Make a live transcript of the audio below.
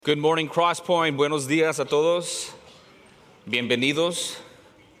Good morning, Crosspoint. Buenos días a todos. Bienvenidos.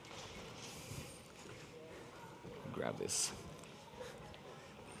 Grab this.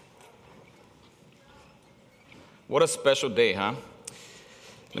 What a special day, huh?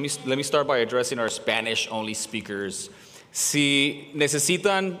 Let me start by addressing our Spanish-only speakers. Si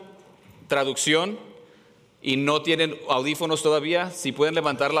necesitan traducción y no tienen audífonos todavía, si pueden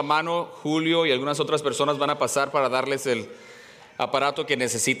levantar la mano, Julio y algunas otras personas van a pasar para darles el aparato que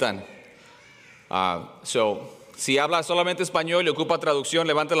necesitan. Si habla solamente español y ocupa traducción,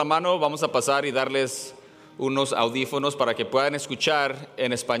 levante la mano, vamos a pasar y darles unos audífonos para que puedan escuchar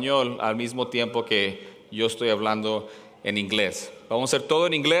en español al mismo tiempo que yo estoy hablando en inglés. Vamos a hacer todo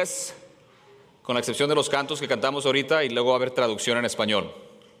en inglés, con la excepción de los cantos que cantamos ahorita, y luego va a haber traducción en español.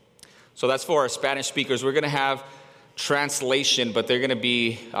 So that's for our Spanish speakers. We're going to have translation, but they're going to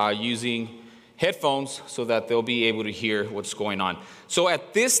be using headphones so that they'll be able to hear what's going on. So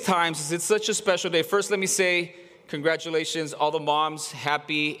at this time, since it's such a special day, first let me say congratulations, all the moms.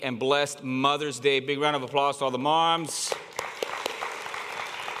 Happy and blessed Mother's Day. Big round of applause to all the moms.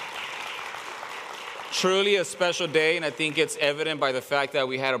 Truly a special day, and I think it's evident by the fact that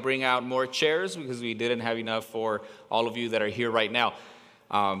we had to bring out more chairs because we didn't have enough for all of you that are here right now.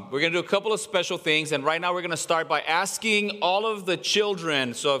 We're going to do a couple of special things, and right now we're going to start by asking all of the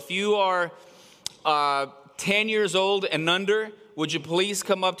children. So if you are 10 years old and under, would you please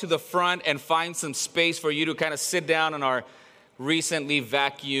come up to the front and find some space for you to kind of sit down on our recently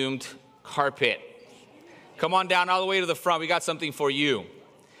vacuumed carpet? Come on down all the way to the front. We got something for you.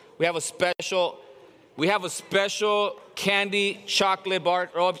 We have a special candy chocolate bar.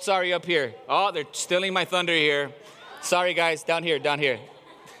 Oh, I'm sorry, up here. Oh, they're stealing my thunder here. Sorry, guys, down here.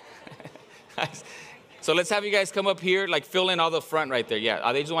 So let's have you guys come up here, like fill in all the front right there.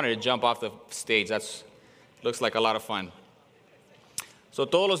 Yeah, they just wanted to jump off the stage. Looks like a lot of fun. So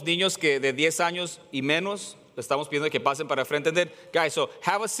todos los niños que de 10 años y menos, le estamos pidiendo que pasen para frente. And then, guys, so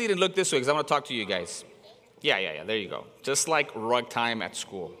have a seat and look this way because I'm going to talk to you guys. Yeah, there you go. Just like rug time at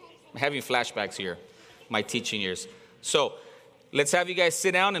school. I'm having flashbacks here, my teaching years. So let's have you guys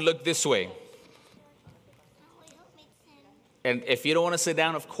sit down and look this way. And if you don't want to sit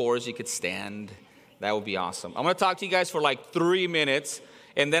down, of course, you could stand. That would be awesome. I'm going to talk to you guys for like 3 minutes,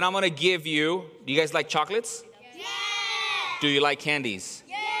 and then I'm going to give you, do you guys like chocolates? Yeah! Do you like candies?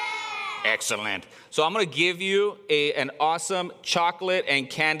 Yeah! Excellent. So I'm going to give you an awesome chocolate and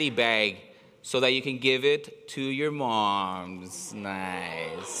candy bag so that you can give it to your moms.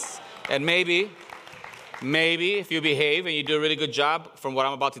 Nice. And maybe if you behave and you do a really good job from what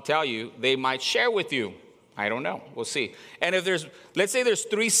I'm about to tell you, they might share with you. I don't know. We'll see. And if let's say there's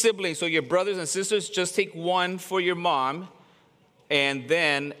 3 siblings, so your brothers and sisters, just take one for your mom. And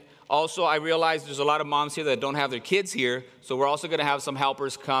then also I realize there's a lot of moms here that don't have their kids here. So we're also going to have some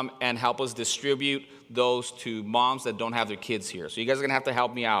helpers come and help us distribute those to moms that don't have their kids here. So you guys are going to have to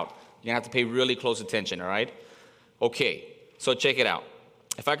help me out. You're going to have to pay really close attention, all right? Okay, so check it out.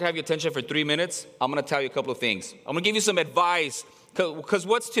 If I could have your attention for 3 minutes, I'm going to tell you a couple of things. I'm going to give you some advice. Because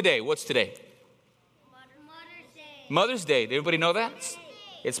what's today? Mother's Day. Did everybody know that?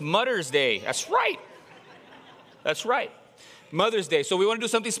 It's Mother's Day. That's right. Mother's Day. So we want to do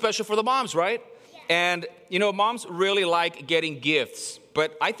something special for the moms, right? And, moms really like getting gifts.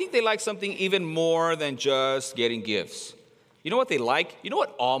 But I think they like something even more than just getting gifts. You know what they like? You know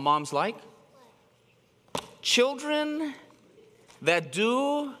what all moms like? Children that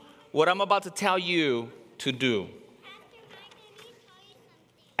do what I'm about to tell you to do.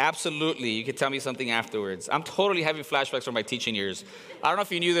 Absolutely. You can tell me something afterwards. I'm totally having flashbacks from my teaching years. I don't know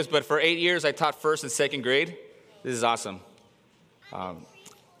if you knew this, but for 8 years, I taught 1st and 2nd grade. This is awesome.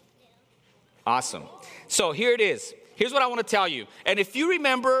 Awesome. So here it is. Here's what I want to tell you. And if you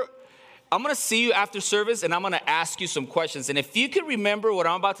remember, I'm going to see you after service, and I'm going to ask you some questions. And if you can remember what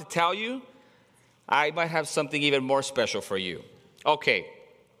I'm about to tell you, I might have something even more special for you. Okay.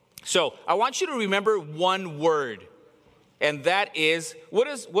 So I want you to remember one word. And that is, what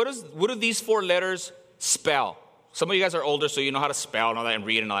do these 4 letters spell? Some of you guys are older, so you know how to spell and all that and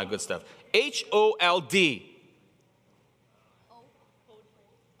read and all that good stuff. H-O-L-D.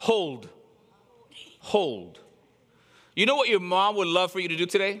 Hold. You know what your mom would love for you to do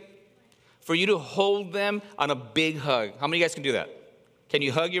today? For you to hold them on a big hug. How many of you guys can do that? Can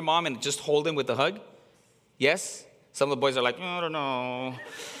you hug your mom and just hold them with a hug? Yes? Some of the boys are like, I don't know.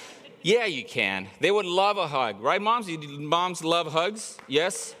 Yeah, you can. They would love a hug. Right, moms? Moms love hugs?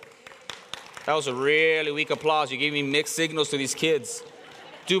 Yes? That was a really weak applause. You gave me mixed signals to these kids.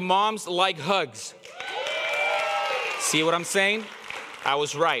 Do moms like hugs? See what I'm saying? I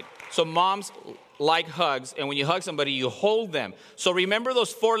was right. So moms like hugs, and when you hug somebody, you hold them. So remember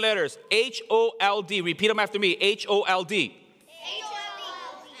those 4 letters, H-O-L-D. Repeat them after me, H-O-L-D.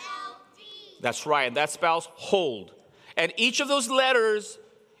 H-O-L-D. That's right, and that spells hold. And each of those letters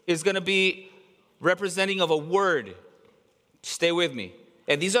is going to be representing of a word. Stay with me.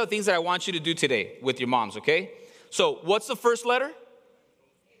 And these are the things that I want you to do today with your moms, okay? So what's the first letter?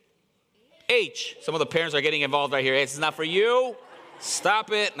 H. Some of the parents are getting involved right here. Hey, this is not for you.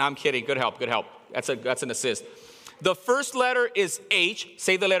 Stop it. No, I'm kidding. Good help. Good help. That's an assist. The first letter is H.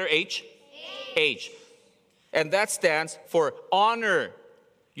 Say the letter H. H. And that stands for honor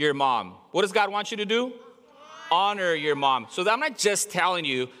your mom. What does God want you to do? Honor your mom. So I'm not just telling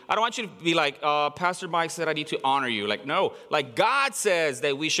you. I don't want you to be like, Pastor Mike said I need to honor you. Like, no. Like God says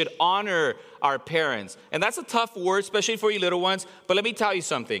that we should honor our parents. And that's a tough word, especially for you little ones. But let me tell you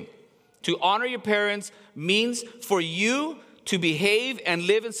something. To honor your parents means for you to behave and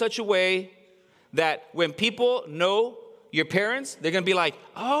live in such a way that when people know your parents, they're going to be like,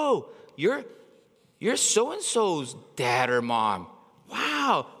 oh, you're so-and-so's dad or mom.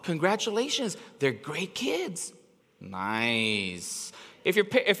 Wow, congratulations. They're great kids. Nice. If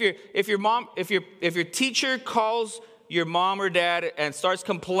your teacher calls your mom or dad and starts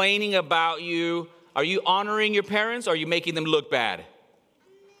complaining about you, are you honoring your parents or are you making them look bad?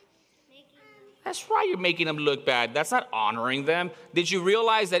 That's right, you're making them look bad. That's not honoring them. Did you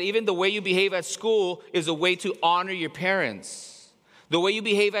realize that even the way you behave at school is a way to honor your parents? The way you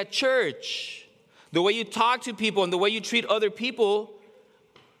behave at church, the way you talk to people, and the way you treat other people,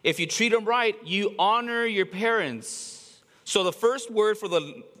 if you treat them right, you honor your parents. So the first word for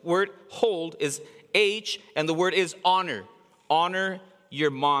the word hold is H, and the word is honor. Honor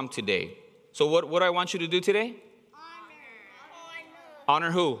your mom today. So what do I want you to do today? Honor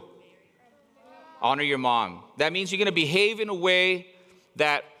who? Honor your mom. That means you're going to behave in a way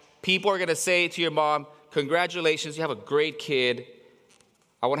that people are going to say to your mom, congratulations, you have a great kid.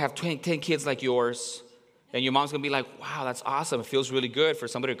 I want to have 10 kids like yours. And your mom's going to be like, wow, that's awesome. It feels really good for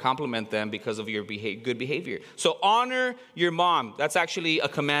somebody to compliment them because of your good behavior. So honor your mom. That's actually a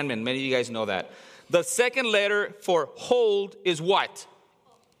commandment. Many of you guys know that. The second letter for hold is what?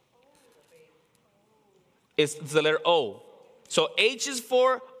 It's the letter O. So H is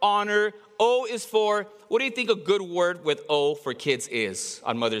for honor. O is for, what do you think a good word with O for kids is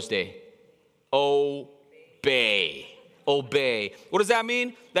on Mother's Day? Obey. Obey. What does that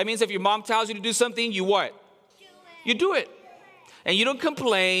mean? That means if your mom tells you to do something, you what? You do it. And you don't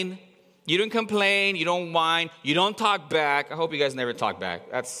complain. You don't complain. You don't whine. You don't talk back. I hope you guys never talk back.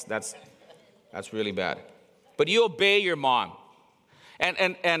 That's really bad. But you obey your mom.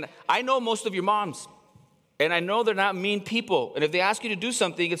 And I know most of your moms. And I know they're not mean people. And if they ask you to do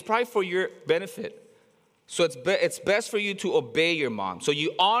something, it's probably for your benefit. So it's best for you to obey your mom. So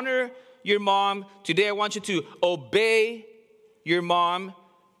you honor your mom. Today I want you to obey your mom.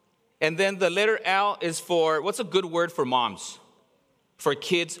 And then the letter L is for, what's a good word for moms? For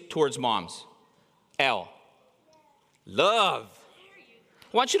kids towards moms. L. Love.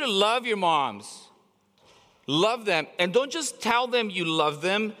 I want you to love your moms. Love them. And don't just tell them you love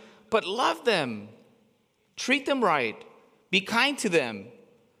them, but love them. Treat them right. Be kind to them.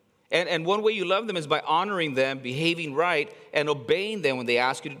 And one way you love them is by honoring them, behaving right, and obeying them when they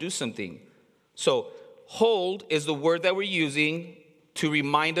ask you to do something. So, hold is the word that we're using to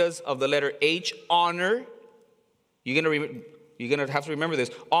remind us of the letter H, honor. You're going to have to remember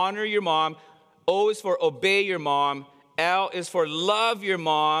this. Honor your mom. O is for obey your mom. L is for love your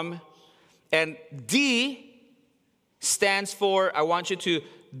mom. And D stands for, I want you to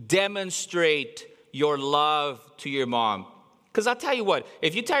demonstrate your love to your mom. Because I'll tell you what,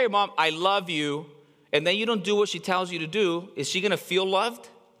 if you tell your mom, I love you, and then you don't do what she tells you to do, is she going to feel loved?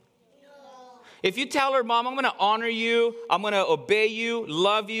 No. If you tell her, Mom, I'm going to honor you, I'm going to obey you,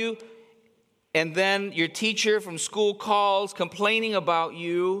 love you, and then your teacher from school calls complaining about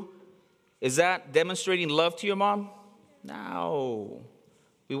you, is that demonstrating love to your mom? No.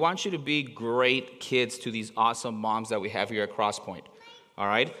 We want you to be great kids to these awesome moms that we have here at Crosspoint. All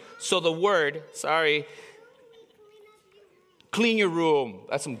right? So the word, clean your room.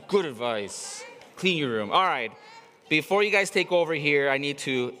 That's some good advice. Clean your room. All right. Before you guys take over here, I need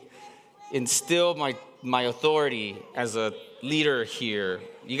to instill my authority as a leader here.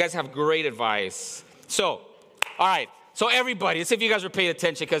 You guys have great advice. So, all right. So everybody, let's see if you guys are paying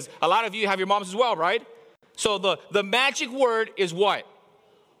attention, because a lot of you have your moms as well, right? So the magic word is what?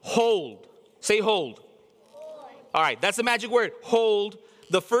 Hold. Say hold. All right, that's the magic word, hold.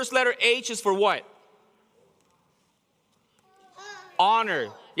 The first letter H is for what? Honor.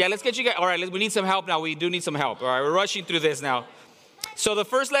 Yeah, let's get you guys. All right, we need some help now. We do need some help. All right, we're rushing through this now. So the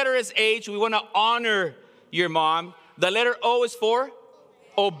first letter is H. We want to honor your mom. The letter O is for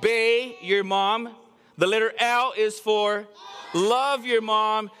obey your mom. The letter L is for love your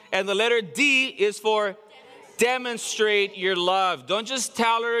mom. And the letter D is for demonstrate your love. Don't just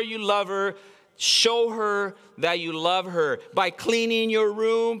tell her you love her. Show her that you love her by cleaning your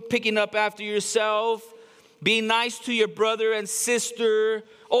room, picking up after yourself, being nice to your brother and sister,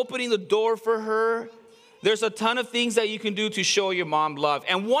 opening the door for her. There's a ton of things that you can do to show your mom love.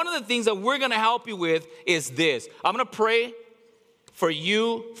 And one of the things that we're going to help you with is this. I'm going to pray for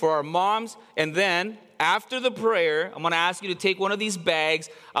you, for our moms, and then after the prayer, I'm going to ask you to take one of these bags.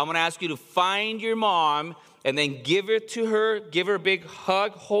 I'm going to ask you to find your mom and then give it to her, give her a big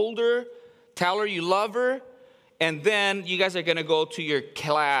hug, hold her, tell her you love her, and then you guys are going to go to your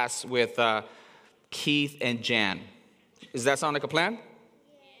class with Keith and Jan. Does that sound like a plan?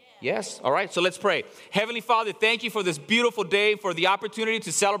 Yes. All right. So let's pray. Heavenly Father, thank you for this beautiful day, for the opportunity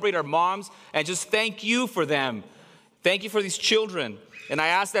to celebrate our moms, and just thank you for them. Thank you for these children. And I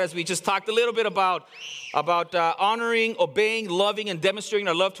ask that as we just talked a little bit about honoring, obeying, loving, and demonstrating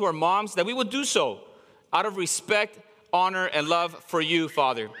our love to our moms, that we would do so out of respect, honor, and love for you,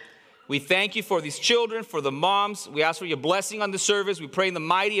 Father. We thank you for these children, for the moms. We ask for your blessing on the service. We pray in the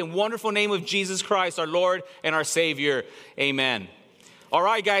mighty and wonderful name of Jesus Christ, our Lord and our Savior. Amen. All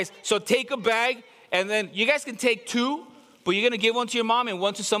right, guys. So take a bag, and then you guys can take two, but you're going to give one to your mom and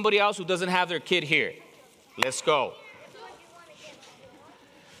one to somebody else who doesn't have their kid here. Let's go.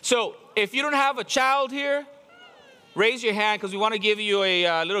 So if you don't have a child here, raise your hand because we want to give you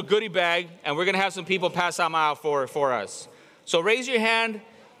a little goodie bag, and we're going to have some people pass them out for us. So raise your hand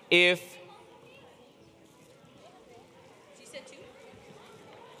if... You said two?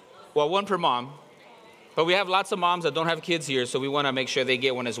 Well, one per mom. But we have lots of moms that don't have kids here, so we want to make sure they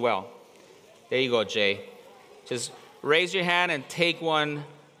get one as well. There you go, Jay. Just raise your hand and take one.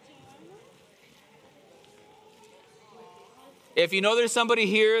 If you know there's somebody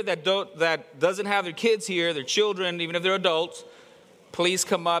here that doesn't have their kids here, their children, even if they're adults, please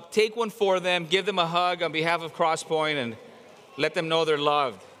come up, take one for them, give them a hug on behalf of Crosspoint, and let them know they're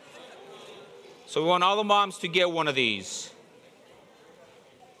loved. So we want all the moms to get one of these.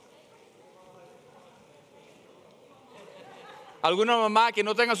 ¿Alguna mamá que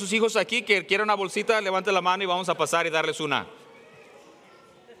no tenga sus hijos aquí, que quiera una bolsita, levante la mano y vamos a pasar y darles una?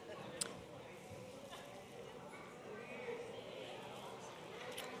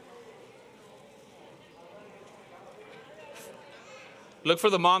 Look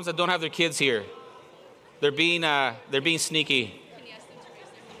for the moms that don't have their kids here. They're being sneaky.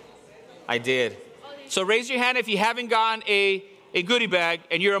 I did. So raise your hand if you haven't gotten a goodie bag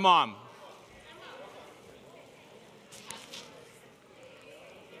and you're a mom.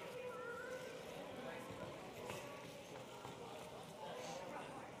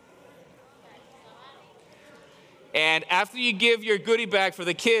 And after you give your goodie bag for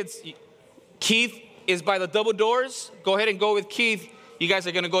the kids, Keith is by the double doors. Go ahead and go with Keith. You guys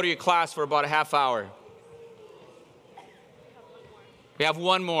are going to go to your class for about a half hour. We have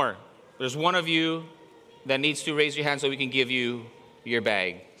one more. There's one of you that needs to raise your hand so we can give you your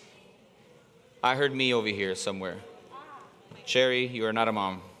bag. I heard me over here somewhere. Sherry, you are not a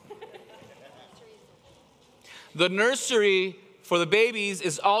mom. The nursery for the babies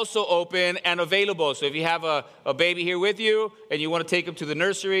is also open and available. So if you have a baby here with you and you want to take them to the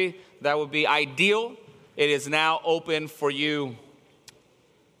nursery, that would be ideal. It is now open for you.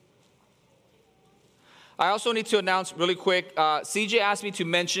 I also need to announce really quick, CJ asked me to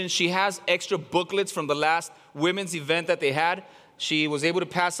mention she has extra booklets from the last women's event that they had. She was able to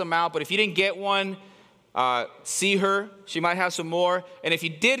pass them out, but if you didn't get one, see her. She might have some more. And if you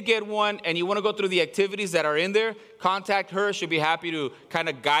did get one and you want to go through the activities that are in there, contact her. She'll be happy to kind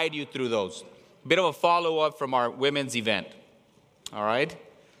of guide you through those. A bit of a follow-up from our women's event. All right?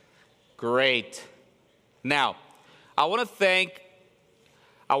 Great. Now, I want to thank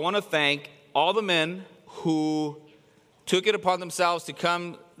all the men who took it upon themselves to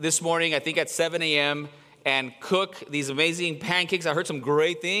come this morning, I think at 7 a.m., and cook these amazing pancakes. I heard some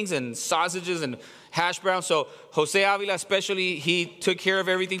great things, and sausages and hash browns. So Jose Avila especially, he took care of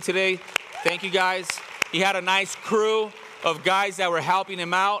everything today. Thank you, guys. He had a nice crew of guys that were helping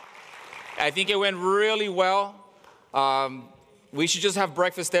him out. I think it went really well. We should just have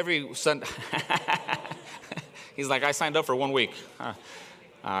breakfast every Sunday. He's like, I signed up for 1 week. All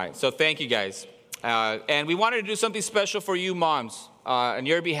right, so thank you, guys. And we wanted to do something special for you moms on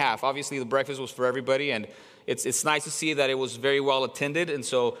your behalf. Obviously, the breakfast was for everybody, and it's nice to see that it was very well attended. And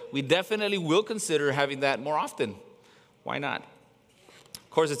so we definitely will consider having that more often. Why not? Of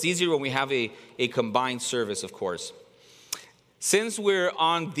course, it's easier when we have a combined service, of course. Since we're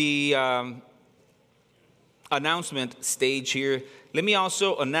on the announcement stage here, let me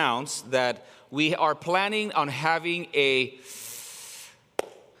also announce that we are planning on having a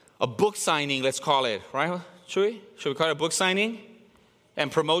book signing, let's call it, right? Should we call it a book signing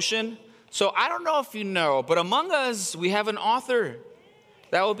and promotion? So I don't know if you know, but among us, we have an author.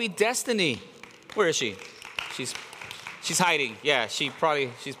 That will be Destiny. Where is she? She's hiding. Yeah, she's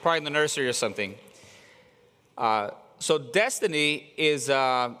probably in the nursery or something. So Destiny is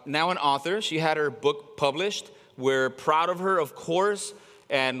now an author. She had her book published. We're proud of her, of course,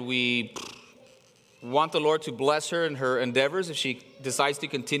 and we want the Lord to bless her in her endeavors. If she decides to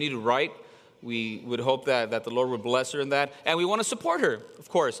continue to write, we would hope that the Lord would bless her in that. And we want to support her, of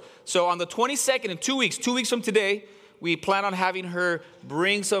course. So on the 22nd, in 2 weeks from today, we plan on having her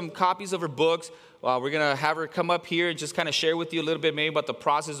bring some copies of her books. We're going to have her come up here and just kind of share with you a little bit maybe about the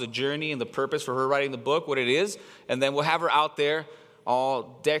process, the journey, and the purpose for her writing the book, what it is. And then we'll have her out there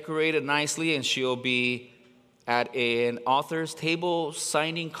all decorated nicely, and she'll be at an author's table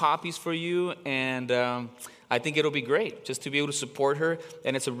signing copies for you. And I think it'll be great just to be able to support her.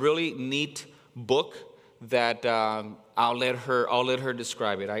 And it's a really neat book that I'll let her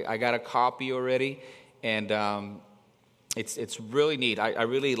describe it. I got a copy already, and it's really neat. I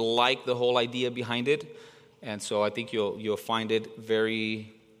really like the whole idea behind it, and so I think you'll find it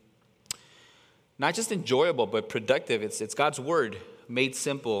very, not just enjoyable, but productive. It's God's Word made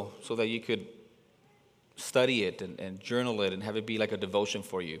simple so that you could study it and journal it and have it be like a devotion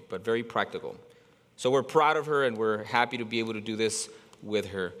for you, but very practical. So we're proud of her, and we're happy to be able to do this with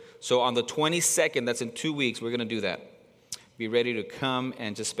her. So on the 22nd, that's in 2 weeks, we're going to do that. Be ready to come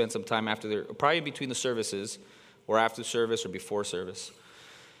and just spend some time probably between the services, or after service or before service.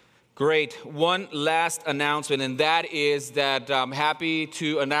 Great. One last announcement, and that is that I'm happy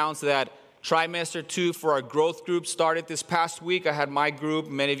to announce that trimester 2 for our growth group started this past week. I had my group.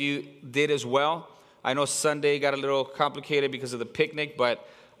 Many of you did as well. I know Sunday got a little complicated because of the picnic, but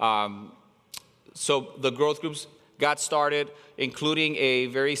so the growth groups got started, including a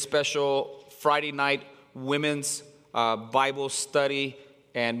very special Friday night women's Bible study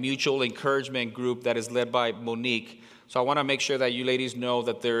and mutual encouragement group that is led by Monique. So I want to make sure that you ladies know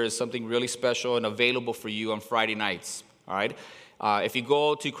that there is something really special and available for you on Friday nights. All right. If you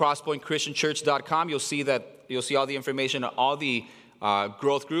go to crosspointchristianchurch.com, you'll see all the information on all the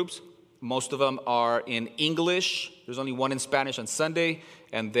growth groups. Most of them are in English. There's only one in Spanish on Sunday,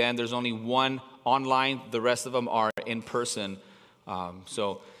 and then there's only one online. The rest of them are in person.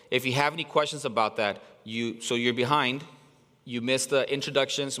 So if you have any questions about that, you're behind. You missed the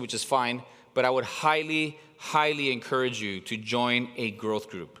introductions, which is fine, but I would highly, highly encourage you to join a growth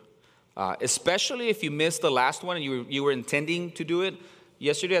group, especially if you missed the last one and you were intending to do it.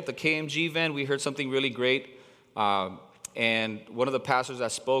 Yesterday at the KMG event, we heard something really great, and one of the pastors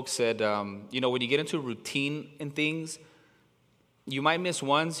that spoke said, when you get into routine and things, you might miss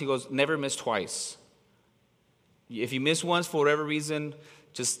once. He goes, never miss twice. If you miss once for whatever reason,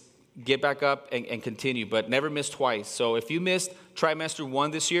 just get back up and continue, but never miss twice. So if you missed trimester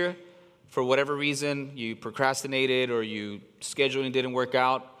 1 this year, for whatever reason, you procrastinated or you scheduling didn't work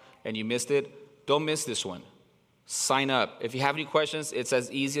out and you missed it, don't miss this one. Sign up. If you have any questions, it's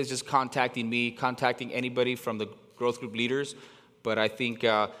as easy as just contacting me, contacting anybody from the growth group leaders. But I think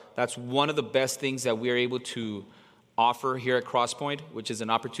that's one of the best things that we're able to offer here at Crosspoint, which is an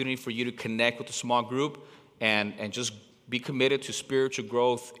opportunity for you to connect with a small group and just be committed to spiritual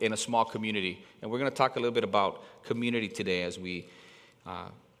growth in a small community. And we're going to talk a little bit about community today as we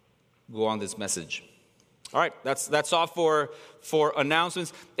go on this message. All right, that's all for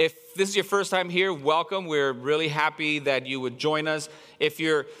announcements. If this is your first time here, welcome. We're really happy that you would join us. If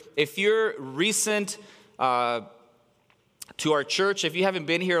you're recent to our church, if you haven't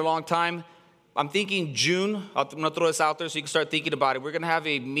been here a long time, I'm thinking June. I'm going to throw this out there so you can start thinking about it. We're going to have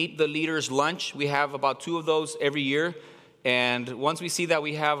a Meet the Leaders lunch. We have about 2 of those every year. And once we see that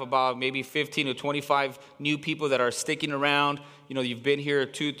we have about maybe 15 to 25 new people that are sticking around, you've been here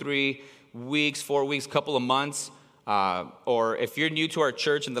 2, 3 weeks, 4 weeks, couple of months, or if you're new to our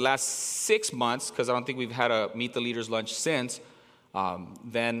church in the last 6 months, because I don't think we've had a Meet the Leaders lunch since,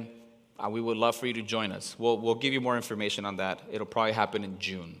 then we would love for you to join us. We'll give you more information on that. It'll probably happen in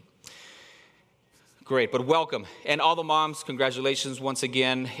June. Great, but welcome. And all the moms, congratulations once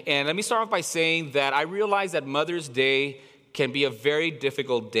again. And let me start off by saying that I realize that Mother's Day can be a very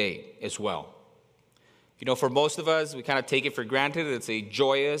difficult day as well. For most of us, we kind of take it for granted. It's a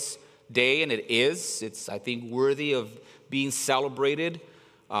joyous day, and it is. It's, I think, worthy of being celebrated.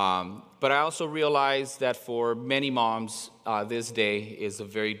 But I also realize that for many moms, this day is a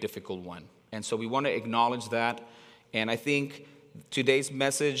very difficult one. And so we want to acknowledge that And I think today's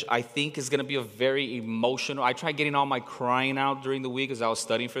message, is going to be a very emotional. I tried getting all my crying out during the week as I was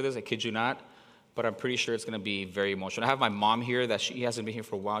studying for this. I kid you not. But I'm pretty sure it's going to be very emotional. I have my mom here. That she hasn't been here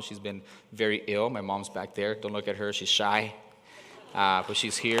for a while. She's been very ill. My mom's back there. Don't look at her. She's shy. But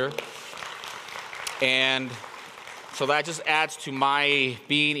she's here. And so that just adds to my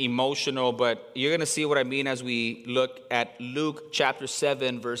being emotional. But you're going to see what I mean as we look at Luke chapter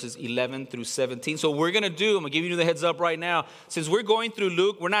 7, verses 11 through 17. So we're going to I'm going to give you the heads up right now. Since we're going through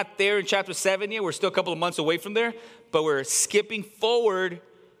Luke, we're not there in chapter 7 yet. We're still a couple of months away from there. But we're skipping forward.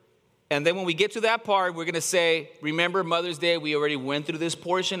 And then when we get to that part, we're going to say, remember Mother's Day, we already went through this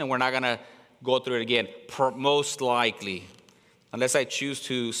portion, and we're not going to go through it again, most likely. Unless I choose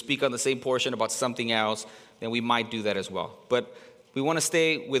to speak on the same portion about something else, then we might do that as well. But we want to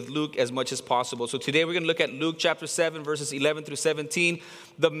stay with Luke as much as possible. So today we're going to look at Luke chapter 7, verses 11 through 17.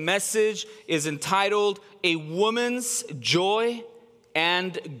 The message is entitled, A Woman's Joy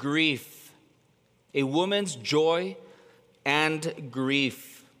and Grief. A Woman's Joy and Grief.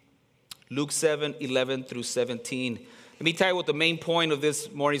 Luke 7, 11 through 17. Let me tell you what the main point of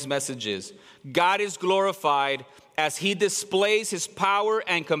this morning's message is. God is glorified as he displays his power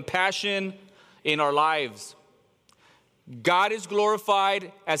and compassion in our lives. God is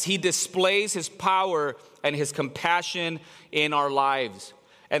glorified as he displays his power and his compassion in our lives.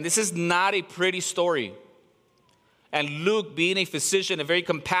 And this is not a pretty story. And Luke, being a physician, a very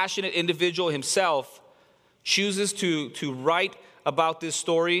compassionate individual himself, chooses to write about this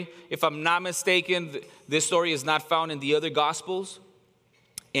story. If I'm not mistaken, this story is not found in the other Gospels.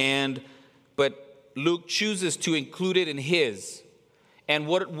 But Luke chooses to include it in his. And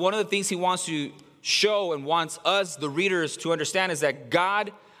one of the things he wants to show and wants us, the readers, to understand is that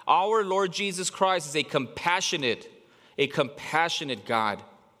God, our Lord Jesus Christ, is a compassionate God.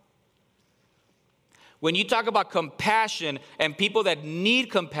 When you talk about compassion and people that need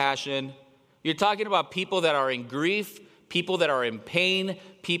compassion, you're talking about people that are in grief, people that are in pain,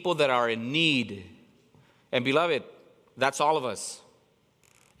 people that are in need. And beloved, that's all of us.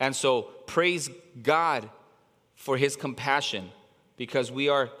 And so praise God for his compassion, because we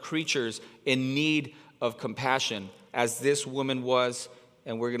are creatures in need of compassion, as this woman was,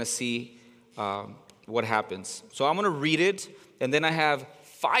 and we're going to see what happens. So I'm going to read it, and then I have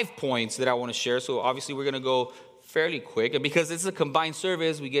 5 points that I want to share. So obviously we're going to go fairly quick, and because it's a combined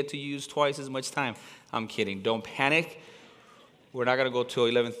service, we get to use twice as much time. I'm kidding. Don't panic. We're not going to go till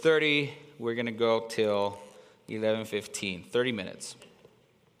 11:30. We're going to go till 11:15, 30 minutes,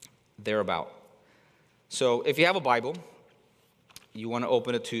 thereabout. So if you have a Bible, you want to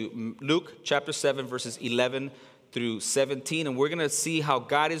open it to Luke chapter 7, verses 11 through 17. And we're going to see how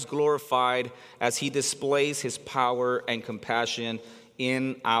God is glorified as he displays his power and compassion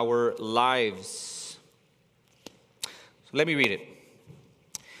in our lives. So let me read it.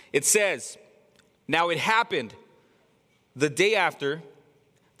 It says, now it happened the day after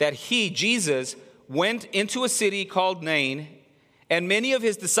that he, Jesus, went into a city called Nain, and many of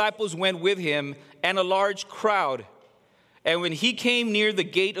his disciples went with him, and a large crowd. And when he came near the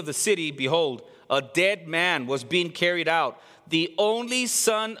gate of the city, behold, a dead man was being carried out, the only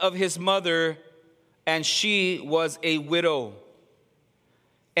son of his mother, and she was a widow.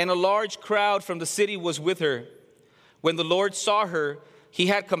 And a large crowd from the city was with her. When the Lord saw her, he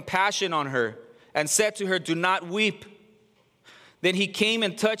had compassion on her, and said to her, do not weep. Then he came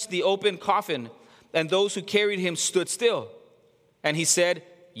and touched the open coffin, and those who carried him stood still. And he said,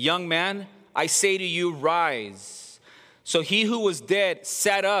 young man, I say to you, rise. So he who was dead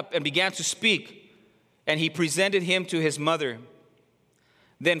sat up and began to speak, and he presented him to his mother.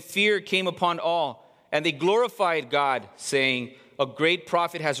 Then fear came upon all, and they glorified God, saying, a great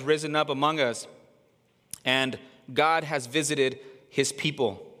prophet has risen up among us, and God has visited his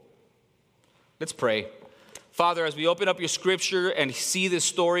people. Let's pray. Father, as we open up your scripture and see this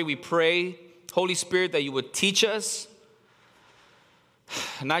story, we pray, Holy Spirit, that you would teach us,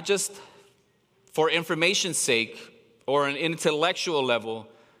 not just for information's sake or an intellectual level,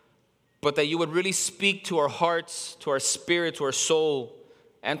 but that you would really speak to our hearts, to our spirit, to our soul,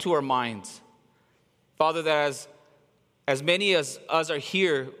 and to our minds. Father, that as many as us are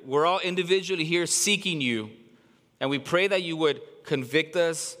here, we're all individually here seeking you, and we pray that you would convict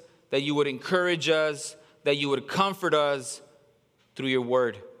us, that you would encourage us, that you would comfort us through your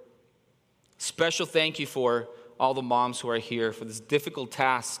word. Special thank you for all the moms who are here for this difficult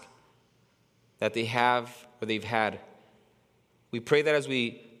task that they have or they've had. We pray that as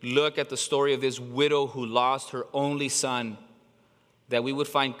we look at the story of this widow who lost her only son, that we would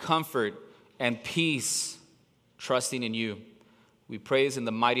find comfort and peace trusting in you. We praise in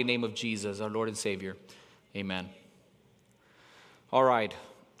the mighty name of Jesus, our Lord and Savior. Amen. All right.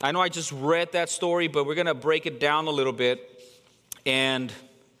 I know I just read that story, but we're going to break it down a little bit. And I'm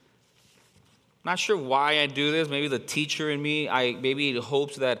not sure why I do this. Maybe the teacher in me, maybe it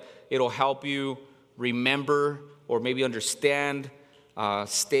hopes that it'll help you remember or maybe understand,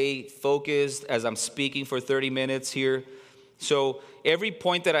 stay focused as I'm speaking for 30 minutes here. So every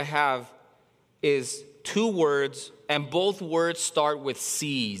point that I have is 2 words, and both words start with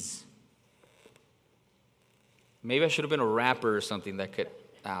C's. Maybe I should have been a rapper or something that could...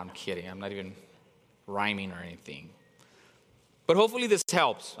 I'm kidding. I'm not even rhyming or anything. But hopefully this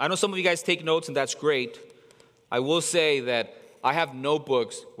helps. I know some of you guys take notes, and that's great. I will say that I have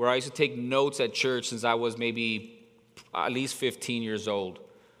notebooks where I used to take notes at church since I was maybe at least 15 years old.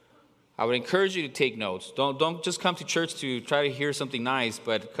 I would encourage you to take notes. Don't just come to church to try to hear something nice,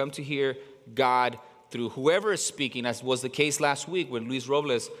 but come to hear God through whoever is speaking, as was the case last week when Luis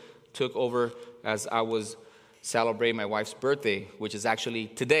Robles took over as I was celebrating my wife's birthday, which is actually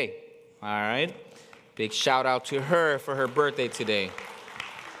today. All right? Big shout out to her for her birthday today.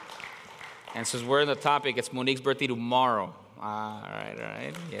 And since we're in the topic, it's Monique's birthday tomorrow. All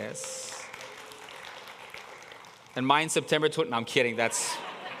right, yes. And mine's September 20th. No, I'm kidding. That's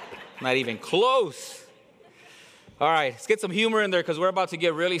not even close. All right, let's get some humor in there because we're about to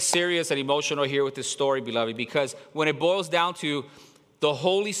get really serious and emotional here with this story, beloved. Because when it boils down to the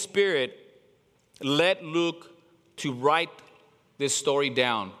Holy Spirit led Luke to write this story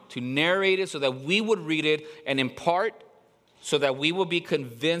down, to narrate it so that we would read it and impart so that we will be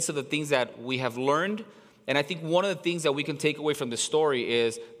convinced of the things that we have learned. And I think one of the things that we can take away from this story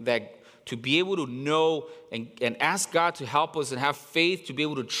is that to be able to know and ask God to help us and have faith to be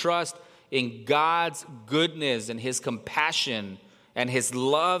able to trust in God's goodness and His compassion and His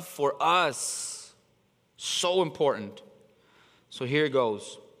love for us. So important. So here it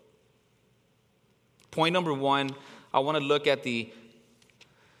goes. Point number 1, I want to look at the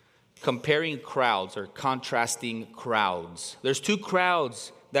comparing crowds or contrasting crowds. There's 2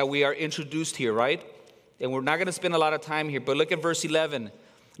 crowds that we are introduced here, right? And we're not going to spend a lot of time here, but look at verse 11.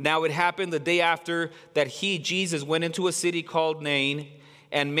 Now it happened the day after that he, Jesus, went into a city called Nain,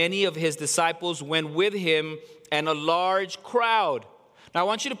 and many of his disciples went with him, and a large crowd. Now I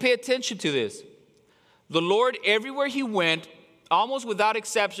want you to pay attention to this. The Lord, everywhere he went, almost without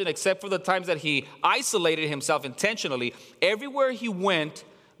exception, except for the times that he isolated himself intentionally, everywhere he went,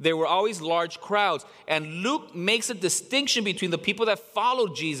 there were always large crowds. And Luke makes a distinction between the people that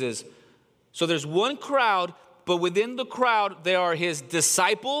followed Jesus. So there's one crowd, but within the crowd, there are his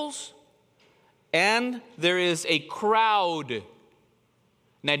disciples, and there is a crowd.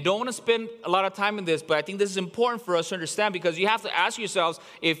 Now, I don't want to spend a lot of time in this, but I think this is important for us to understand because you have to ask yourselves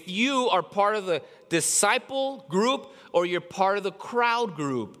if you are part of the disciple group or you're part of the crowd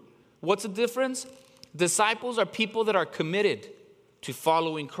group. What's the difference? Disciples are people that are committed to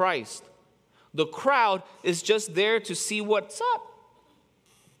following Christ. The crowd is just there to see what's up.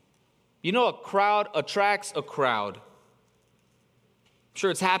 You know, a crowd attracts a crowd. I'm sure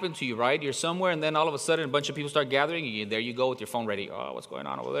it's happened to you, right? You're somewhere and then all of a sudden a bunch of people start gathering and there you go with your phone ready. Oh, what's going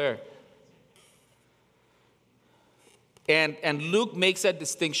on over there? And Luke makes that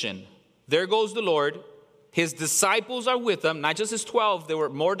distinction. There goes the Lord. His disciples are with him, not just his 12. There were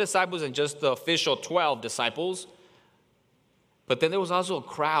more disciples than just the official 12 disciples. But then there was also a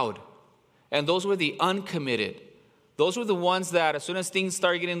crowd. And those were the uncommitted. Those were the ones that as soon as things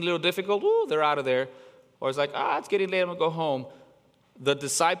started getting a little difficult, they're out of there. Or it's like, it's getting late, I'm going to go home. The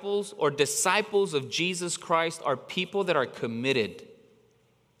disciples or disciples of Jesus Christ are people that are committed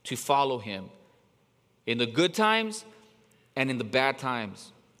to follow him in the good times and in the bad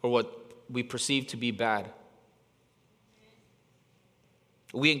times, or what we perceive to be bad.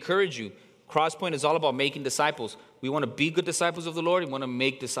 We encourage you. Crosspoint is all about making disciples. We want to be good disciples of the Lord. We want to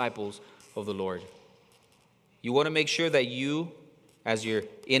make disciples of the Lord. You want to make sure that you, as you're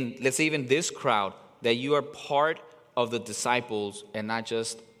in, let's say even this crowd, that you are part of the disciples and not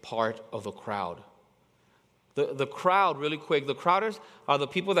just part of the crowd. The crowd, really quick, the crowders are the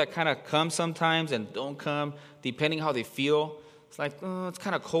people that kind of come sometimes and don't come, depending how they feel. It's like, it's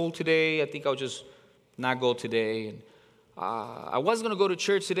kind of cold today. I think I'll just not go today. And I was going to go to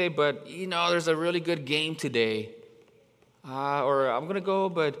church today, but, there's a really good game today. Or I'm going to go,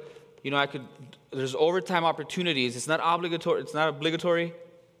 but, there's overtime opportunities. It's not obligatory.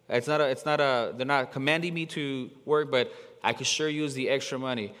 They're not commanding me to work, but I could sure use the extra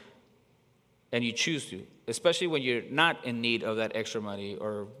money. And you choose to, especially when you're not in need of that extra money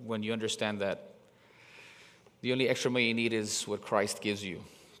or when you understand that the only extra money you need is what Christ gives you.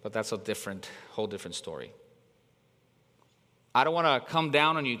 But that's whole different story. I don't want to come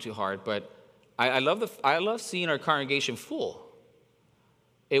down on you too hard, but I love seeing our congregation full.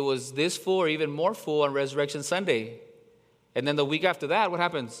 it was this full or even more full on Resurrection Sunday. And then the week after that, what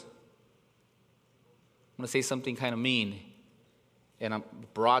happens? I'm going to say something kind of mean and a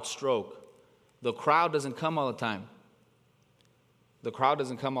broad stroke. The crowd doesn't come all the time. The crowd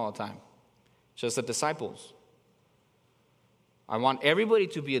doesn't come all the time. Just the disciples. I want everybody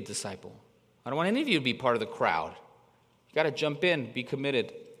to be a disciple. I don't want any of you to be part of the crowd. You got to jump in, be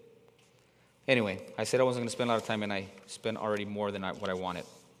committed. Anyway, I said I wasn't going to spend a lot of time, and I spent already more than what I wanted.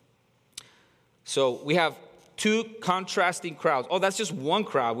 So we have two contrasting crowds. Oh, that's just one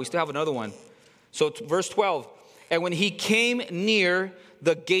crowd. We still have another one. So verse 12. And when he came near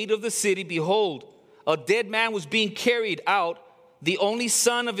the gate of the city, behold, a dead man was being carried out, the only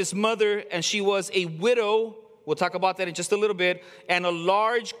son of his mother, and she was a widow. We'll talk about that in just a little bit. And a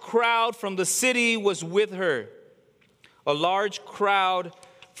large crowd from the city was with her. A large crowd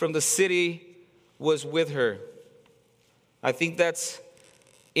from the city was with her. I think that's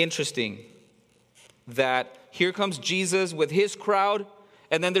interesting that here comes Jesus with his crowd,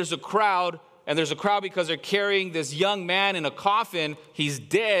 and then there's a crowd, and there's a crowd because they're carrying this young man in a coffin. He's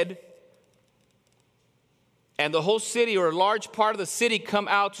dead. And the whole city, or a large part of the city, come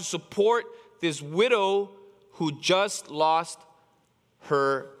out to support this widow who just lost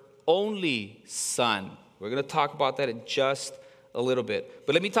her only son. We're going to talk about that in just a little bit.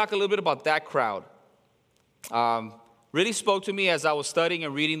 But let me talk a little bit about that crowd. Really spoke to me as I was studying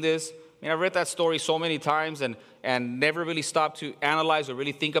and reading this. I mean, I read that story so many times and never really stopped to analyze or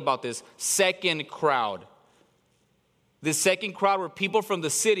really think about this second crowd. This second crowd were people from the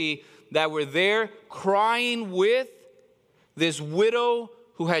city that were there crying with this widow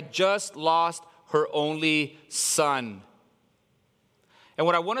who had just lost her only son. And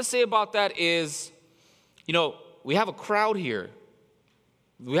what I want to say about that is, we have a crowd here.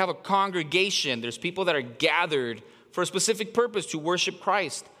 We have a congregation. There's people that are gathered for a specific purpose, to worship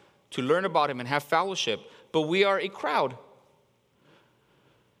Christ, to learn about him and have fellowship. But we are a crowd.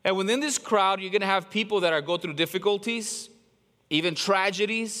 And within this crowd, you're going to have people that are go through difficulties, even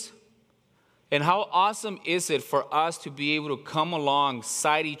tragedies. And how awesome is it for us to be able to come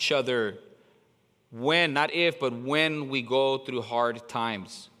alongside each other when, not if, but when we go through hard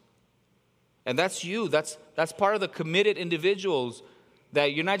times. And that's you. That's part of the committed individuals,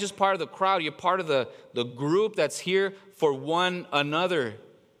 that you're not just part of the crowd, you're part of the group that's here for one another.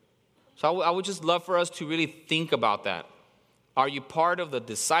 So I would just love for us to really think about that. Are you part of the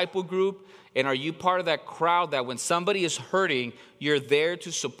disciple group? And are you part of that crowd that when somebody is hurting, you're there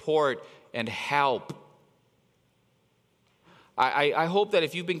to support and help? I hope that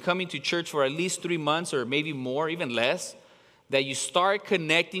if you've been coming to church for at least 3 months or maybe more, even less, that you start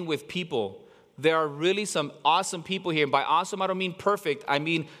connecting with people. There are really some awesome people here. And by awesome, I don't mean perfect. I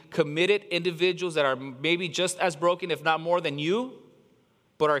mean committed individuals that are maybe just as broken, if not more than you,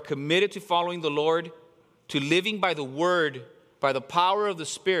 but are committed to following the Lord, to living by the word, by the power of the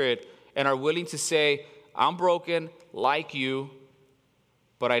Spirit, and are willing to say, I'm broken like you,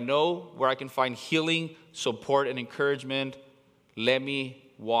 but I know where I can find healing, support, and encouragement. Let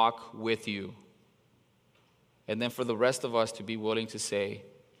me walk with you. And then for the rest of us to be willing to say,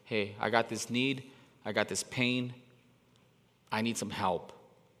 hey, I got this need, I got this pain, I need some help.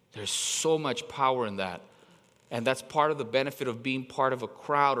 There's so much power in that. And that's part of the benefit of being part of a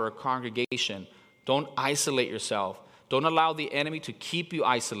crowd or a congregation. Don't isolate yourself. Don't allow the enemy to keep you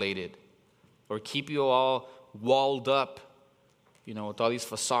isolated or keep you all walled up, with all these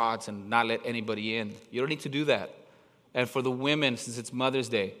facades and not let anybody in. You don't need to do that. And for the women, since it's Mother's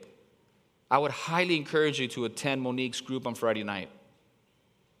Day, I would highly encourage you to attend Monique's group on Friday night.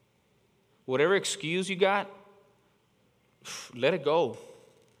 Whatever excuse you got, let it go.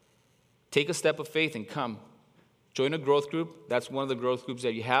 Take a step of faith and come. Join a growth group. That's one of the growth groups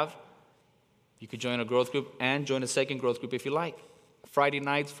that you have. You could join a growth group and join a second growth group if you like. Friday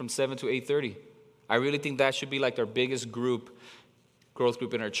nights from 7 to 8:30. I really think that should be like our biggest growth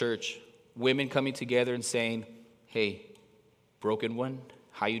group in our church. Women coming together and saying, hey, broken one,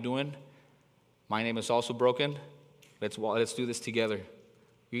 how you doing? My name is also broken. Let's do this together.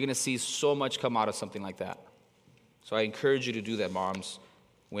 You're going to see so much come out of something like that. So I encourage you to do that, moms,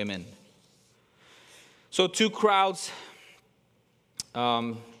 women. So two crowds.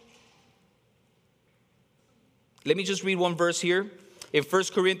 Let me just read one verse here. In 1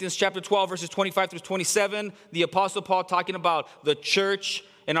 Corinthians chapter 12, verses 25 through 27, the Apostle Paul talking about the church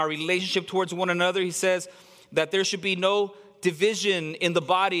and our relationship towards one another. He says that there should be no division in the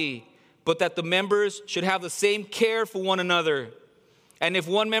body, but that the members should have the same care for one another. And if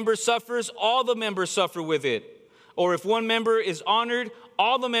one member suffers, all the members suffer with it. Or if one member is honored,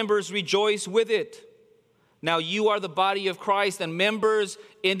 all the members rejoice with it. Now you are the body of Christ and members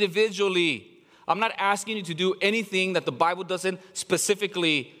individually. I'm not asking you to do anything that the Bible doesn't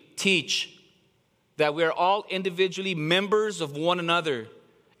specifically teach. That we are all individually members of one another.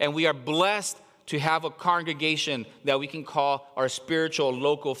 And we are blessed to have a congregation that we can call our spiritual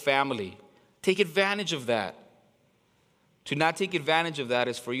local family. Take advantage of that. To not take advantage of that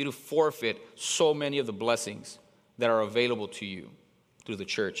is for you to forfeit so many of the blessings that are available to you through the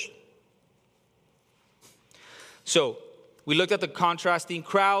church. So, we looked at the contrasting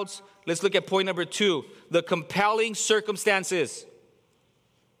crowds. Let's look at point number 2, the compelling circumstances.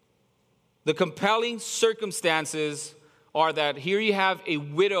 The compelling circumstances are that here you have a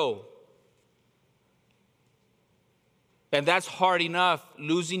widow. And that's hard enough,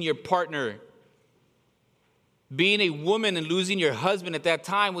 losing your partner. Being a woman and losing your husband at that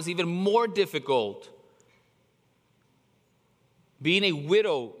time was even more difficult. Being a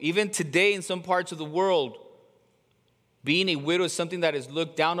widow, even today in some parts of the world, being a widow is something that is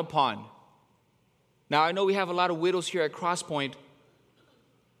looked down upon. Now, I know we have a lot of widows here at Crosspoint.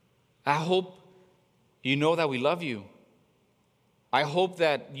 I hope you know that we love you. I hope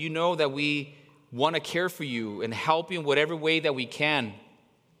that you know that we want to care for you and help you in whatever way that we can.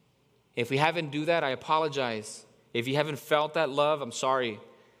 If we haven't do that, I apologize. If you haven't felt that love, I'm sorry.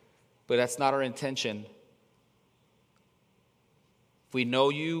 But that's not our intention. If we know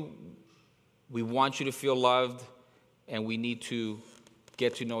you, we want you to feel loved, and we need to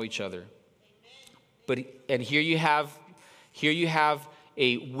get to know each other. And here you have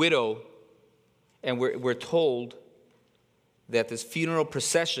a widow, and we're told that this funeral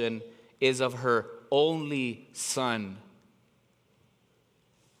procession is of her only son.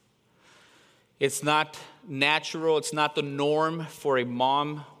 It's not natural, it's not the norm for a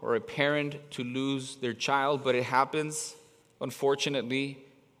mom or a parent to lose their child, but it happens, unfortunately,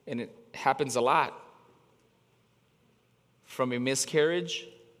 and it happens a lot. From a miscarriage,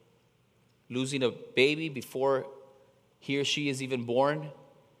 losing a baby before he or she is even born,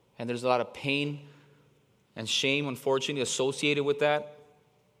 and there's a lot of pain and shame, unfortunately, associated with that.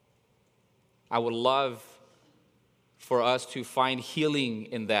 I would love for us to find healing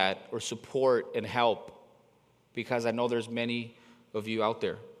in that, or support and help, because I know there's many of you out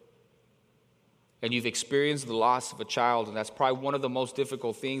there. And you've experienced the loss of a child, and that's probably one of the most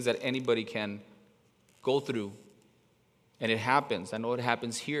difficult things that anybody can go through. And it happens. I know it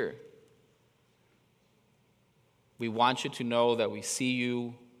happens here. We want you to know that we see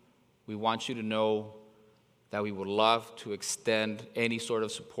you. We want you to know that we would love to extend any sort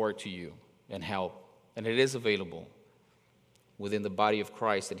of support to you and help. And it is available within the body of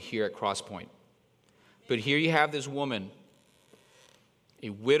Christ and here at Crosspoint. But here you have this woman, a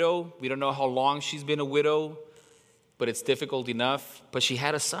widow. We don't know how long she's been a widow, but it's difficult enough. But she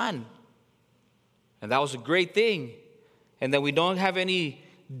had a son, and that was a great thing. And then we don't have any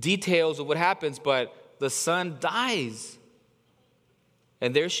details of what happens, but the son dies.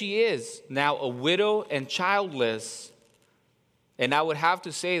 And there she is, now a widow and childless. And I would have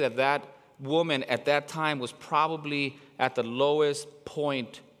to say that that woman at that time was probably at the lowest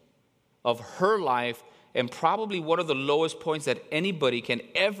point of her life, and probably one of the lowest points that anybody can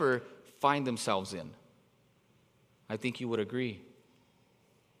ever find themselves in. I think you would agree.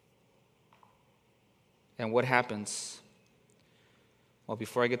 And what happens? Well,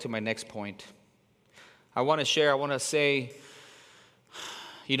 before I get to my next point, I want to say,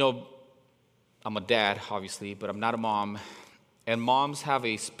 I'm a dad, obviously, but I'm not a mom. And moms have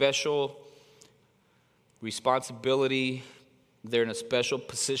a special responsibility. They're in a special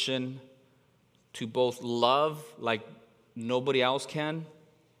position to both love like nobody else can.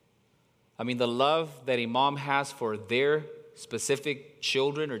 I mean, the love that a mom has for their specific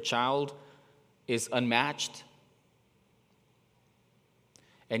children or child is unmatched.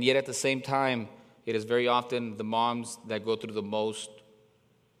 And yet at the same time, it is very often the moms that go through the most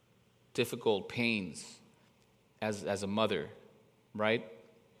difficult pains as a mother, right?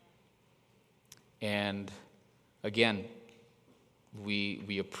 And again,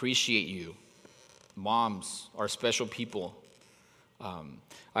 we appreciate you. Moms are special people.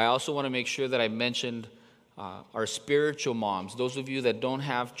 I also want to make sure that I mentioned our spiritual moms, those of you that don't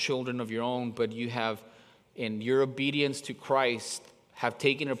have children of your own, but you have, in your obedience to Christ, have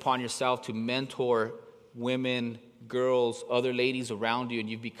taken it upon yourself to mentor women, girls, other ladies around you, and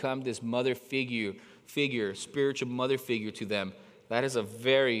you've become this mother figure, spiritual mother figure to them. That is a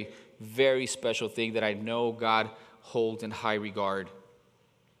very, very special thing that I know God holds in high regard.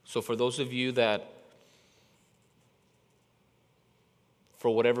 So for those of you that,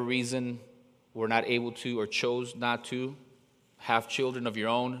 for whatever reason, were not able to or chose not to have children of your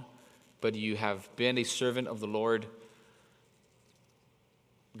own, but you have been a servant of the Lord,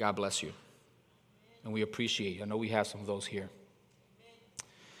 God bless you. And we appreciate you. I know we have some of those here.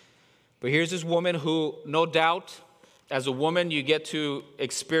 But here's this woman who, no doubt, as a woman, you get to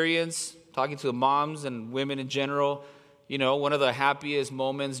experience, talking to the moms and women in general, one of the happiest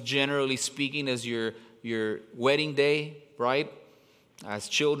moments, generally speaking, is your wedding day, right? As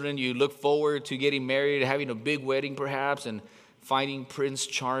children, you look forward to getting married, having a big wedding perhaps, and finding Prince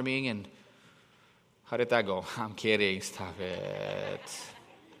Charming. And how did that go? I'm kidding. Stop it.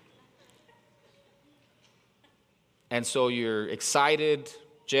 And so you're excited,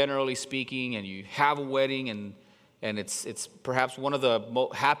 generally speaking, and you have a wedding, and it's perhaps one of the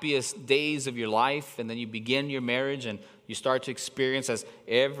happiest days of your life. And then you begin your marriage, and you start to experience, as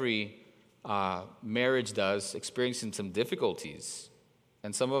every marriage does, experiencing some difficulties.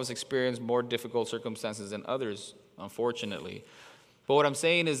 And some of us experience more difficult circumstances than others, unfortunately. But what I'm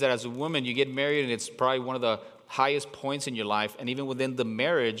saying is that as a woman, you get married, and it's probably one of the highest points in your life. And even within the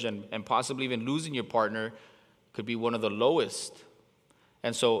marriage, and possibly even losing your partner, could be one of the lowest.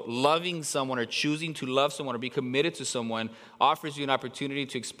 And so loving someone, or choosing to love someone, or be committed to someone, offers you an opportunity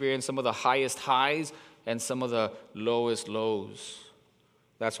to experience some of the highest highs and some of the lowest lows.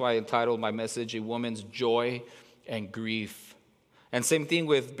 That's why I entitled my message, A Woman's Joy and Grief. And same thing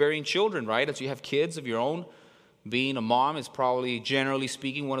with bearing children, right? As you have kids of your own, being a mom is probably, generally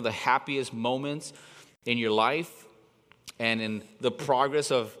speaking, one of the happiest moments in your life. And in the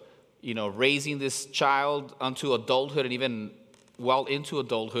progress of raising this child unto adulthood, and even well into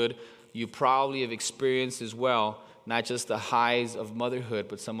adulthood, you probably have experienced as well, not just the highs of motherhood,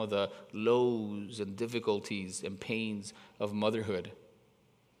 but some of the lows and difficulties and pains of motherhood.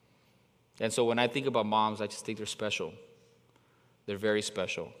 And so when I think about moms, I just think they're special. They're very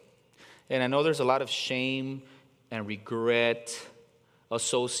special. And I know there's a lot of shame and regret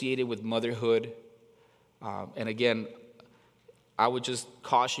associated with motherhood. And again, I would just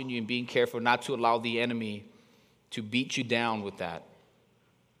caution you in being careful not to allow the enemy to beat you down with that.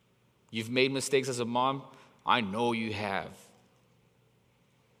 You've made mistakes as a mom. I know you have.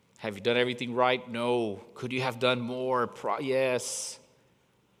 Have you done everything right? No. Could you have done more? Yes.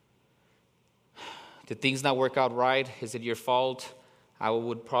 Did things not work out right? Is it your fault? I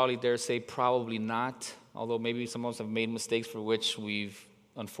would probably dare say probably not. Although maybe some of us have made mistakes for which we've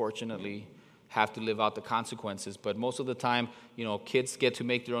unfortunately have to live out the consequences. But most of the time, kids get to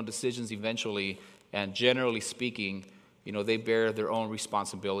make their own decisions eventually. And generally speaking, they bear their own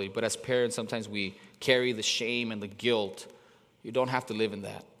responsibility. But as parents, sometimes we carry the shame and the guilt. You don't have to live in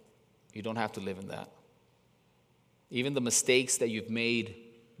that. You don't have to live in that. Even the mistakes that you've made,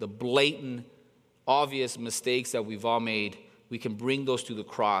 the blatant, obvious mistakes that we've all made, we can bring those to the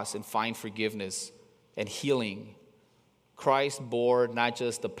cross and find forgiveness and healing. Christ bore not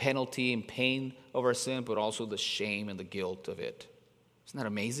just the penalty and pain of our sin, but also the shame and the guilt of it. Isn't that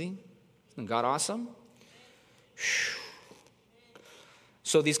amazing? Isn't God awesome?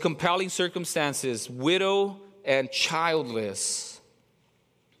 So these compelling circumstances, widow and childless.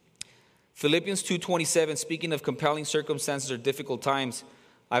 Philippians 2:27, speaking of compelling circumstances or difficult times,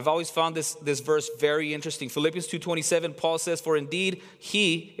 I've always found this verse very interesting. Philippians 2:27, Paul says, "For indeed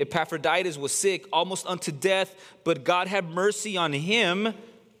he, Epaphroditus, was sick, almost unto death, but God had mercy on him,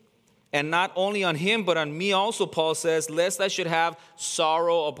 and not only on him, but on me also," Paul says, "lest I should have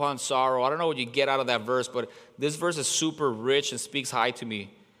sorrow upon sorrow." I don't know what you get out of that verse, but this verse is super rich and speaks high to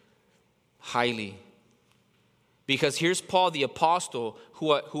me, highly. Because here's Paul, the apostle,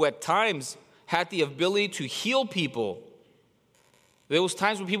 who at times had the ability to heal people. There was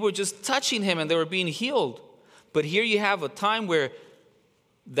times when people were just touching him and they were being healed. But here you have a time where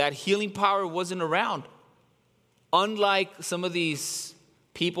that healing power wasn't around. Unlike some of these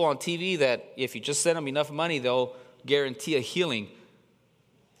people on TV that if you just send them enough money, they'll guarantee a healing.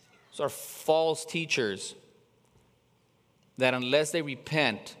 Those are false teachers that unless they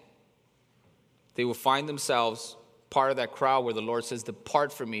repent, they will find themselves part of that crowd where the Lord says,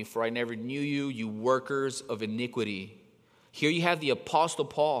 "Depart from me, for I never knew you, you workers of iniquity." Here you have the Apostle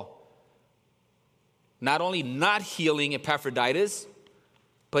Paul, not only not healing Epaphroditus,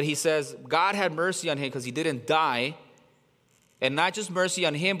 but he says God had mercy on him because he didn't die. And not just mercy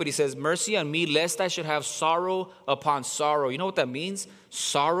on him, but he says, "Mercy on me, lest I should have sorrow upon sorrow." You know what that means?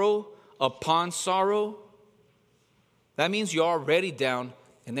 Sorrow upon sorrow. That means you're already down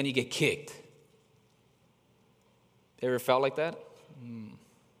and then you get kicked. Ever felt like that?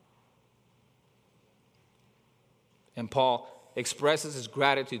 And Paul expresses his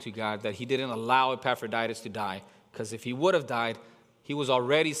gratitude to God that he didn't allow Epaphroditus to die. Because if he would have died, he was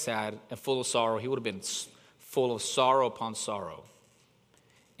already sad and full of sorrow. He would have been full of sorrow upon sorrow.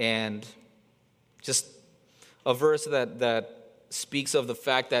 And just a verse that speaks of the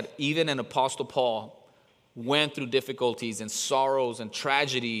fact that even an Apostle Paul went through difficulties and sorrows and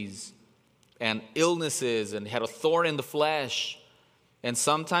tragedies and illnesses and had a thorn in the flesh. And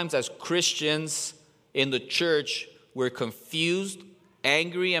sometimes as Christians in the church, we're confused,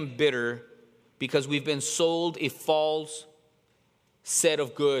 angry, and bitter because we've been sold a false set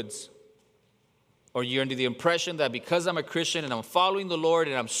of goods. Or you're under the impression that because I'm a Christian and I'm following the Lord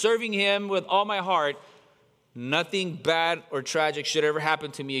and I'm serving Him with all my heart, nothing bad or tragic should ever happen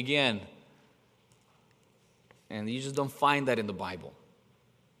to me again. And you just don't find that in the Bible.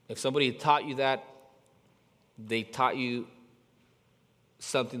 If somebody taught you that, they taught you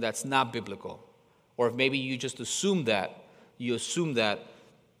something that's not biblical. Or if maybe you just assume that,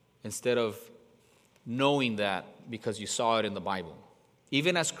 instead of knowing that because you saw it in the Bible.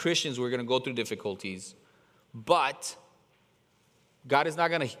 Even as Christians, we're going to go through difficulties, but God is not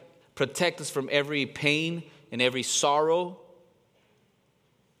going to protect us from every pain and every sorrow.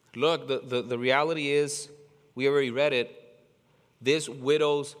 Look, the reality is, we already read it, this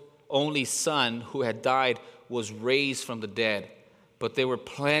widow's only son who had died was raised from the dead. But there were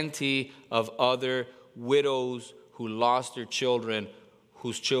plenty of other widows who lost their children,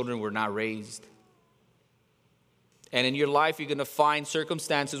 whose children were not raised. And in your life, you're going to find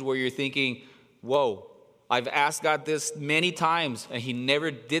circumstances where you're thinking, whoa, I've asked God this many times, and He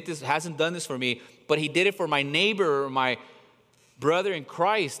never did this, hasn't done this for me, but He did it for my neighbor or my brother in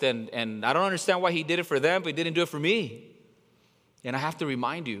Christ, and I don't understand why He did it for them, but He didn't do it for me. And I have to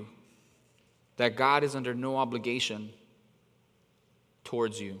remind you that God is under no obligation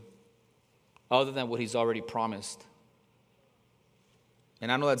towards you other than what He's already promised.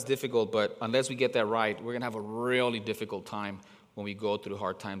 And I know that's difficult, but unless we get that right, we're going to have a really difficult time when we go through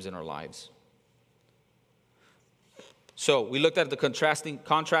hard times in our lives. So we looked at the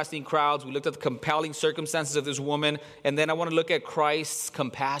contrasting crowds. We looked at the compelling circumstances of this woman. And then I want to look at Christ's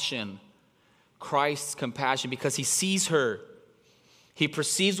compassion. Christ's compassion, because He sees her. He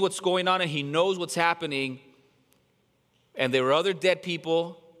perceives what's going on and He knows what's happening. And there were other dead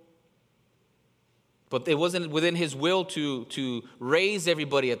people. But it wasn't within His will to raise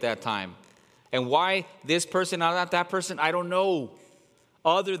everybody at that time. And why this person, not that person, I don't know.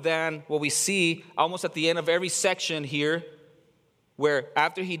 Other than what we see almost at the end of every section here, where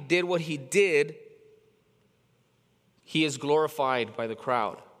after He did what He did, He is glorified by the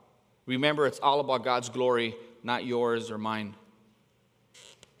crowd. Remember, it's all about God's glory, not yours or mine.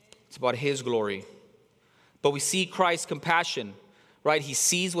 It's about His glory. But we see Christ's compassion, right? He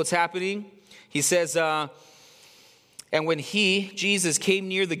sees what's happening. He says, and when He, Jesus, came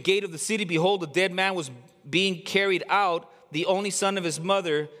near the gate of the city, behold, a dead man was being carried out, the only son of his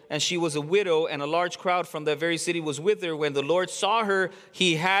mother, and she was a widow, and a large crowd from that very city was with her. When the Lord saw her,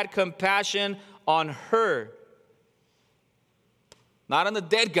 He had compassion on her. Not on the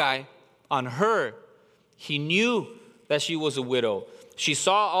dead guy, on her. He knew that she was a widow. She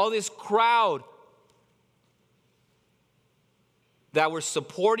saw all this crowd that were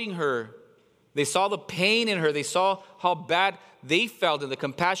supporting her. They saw the pain in her. They saw how bad they felt and the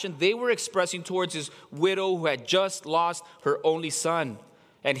compassion they were expressing towards this widow who had just lost her only son.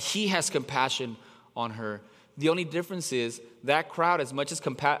 And He has compassion on her. The only difference is that crowd, as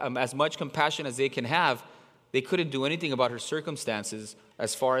much compassion as they can have, they couldn't do anything about her circumstances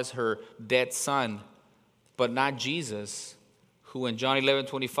as far as her dead son. But not Jesus, who in John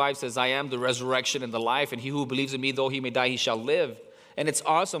 11:25 says, I am the resurrection and the life, and he who believes in me, though he may die, he shall live. And it's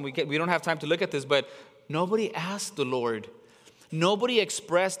awesome. We don't have time to look at this, but nobody asked the Lord. Nobody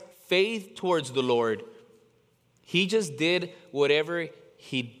expressed faith towards the Lord. He just did whatever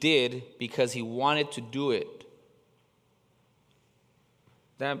He did because He wanted to do it.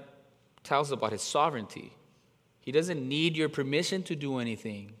 That tells us about His sovereignty. He doesn't need your permission to do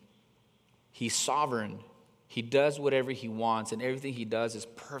anything. He's sovereign. He does whatever He wants, and everything He does is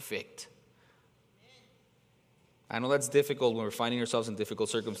perfect. I know that's difficult when we're finding ourselves in difficult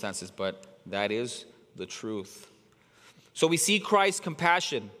circumstances, but that is the truth. So we see Christ's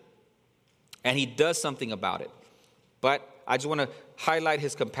compassion, and He does something about it. But I just want to highlight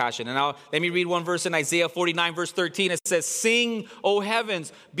His compassion. And now let me read one verse in Isaiah 49, verse 13. It says, Sing, O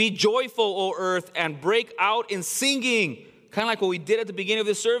heavens, be joyful, O earth, and break out in singing. Kind of like what we did at the beginning of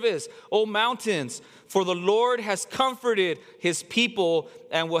this service. O mountains, for the Lord has comforted His people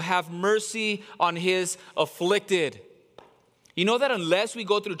and will have mercy on His afflicted. You know that unless we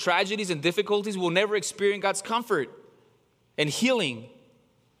go through tragedies and difficulties, we'll never experience God's comfort and healing.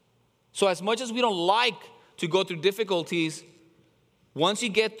 So as much as we don't like to go through difficulties, once you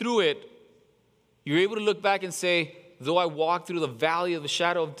get through it, you're able to look back and say, though I walk through the valley of the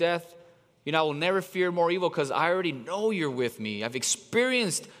shadow of death, I will never fear more evil because I already know you're with me. I've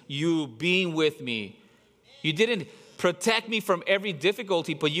experienced you being with me. You didn't protect me from every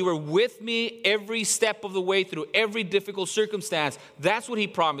difficulty, but you were with me every step of the way through every difficult circumstance. That's what he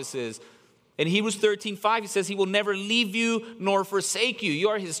promises. In Hebrews 13:5, he says he will never leave you nor forsake you. You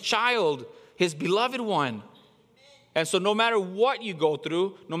are his child, his beloved one. And so no matter what you go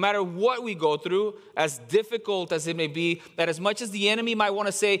through, no matter what we go through, as difficult as it may be, that as much as the enemy might want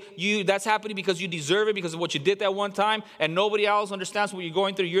to say, that's happening because you deserve it, because of what you did that one time, and nobody else understands what you're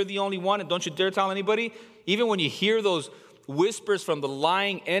going through, you're the only one, and don't you dare tell anybody. Even when you hear those whispers from the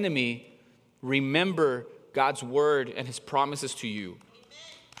lying enemy, remember God's word and his promises to you.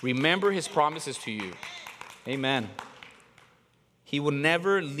 Remember his promises to you. Amen. He will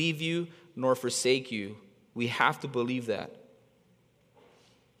never leave you nor forsake you. We have to believe that.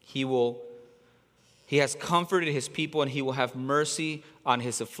 He has comforted his people, and he will have mercy on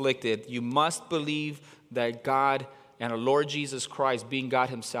his afflicted. You must believe that God and our Lord Jesus Christ, being God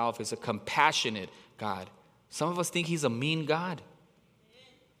himself, is a compassionate God. Some of us think he's a mean God.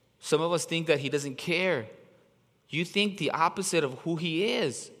 Some of us think that he doesn't care. You think the opposite of who he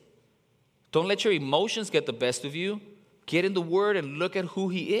is. Don't let your emotions get the best of you. Get in the word and look at who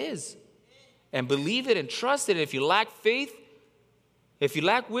he is. And believe it and trust it. If you lack faith, if you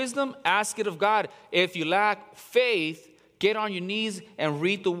lack wisdom, ask it of God. If you lack faith, get on your knees and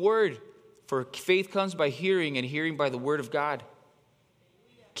read the word. For faith comes by hearing, and hearing by the word of God.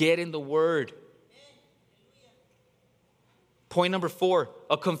 Get in the word. Point number 4,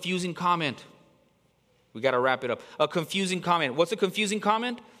 a confusing comment. We got to wrap it up. A confusing comment. What's a confusing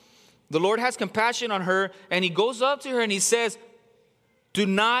comment? The Lord has compassion on her, and he goes up to her and he says, do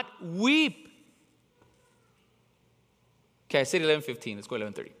not weep. Okay, I said 11:15. Let's go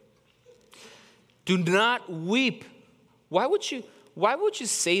 11:30. Do not weep. Why would you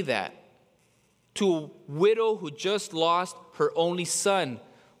say that to a widow who just lost her only son?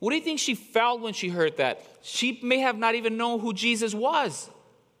 What do you think she felt when she heard that? She may have not even known who Jesus was.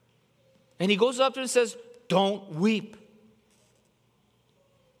 And he goes up to her and says, don't weep.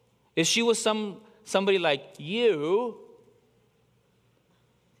 If she was somebody like you,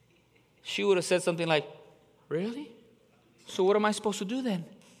 she would have said something like, really? So what am I supposed to do then?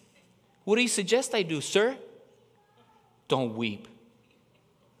 What do you suggest I do, sir? Don't weep.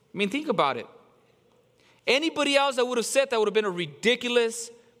 I mean, think about it. Anybody else that would have said that would have been a ridiculous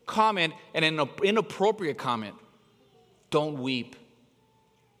comment and an inappropriate comment. Don't weep.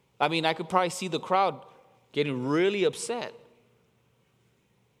 I mean, I could probably see the crowd getting really upset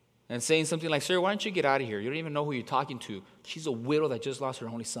and saying something like, sir, why don't you get out of here? You don't even know who you're talking to. She's a widow that just lost her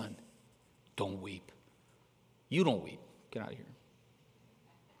only son. Don't weep. You don't weep. Get out of here.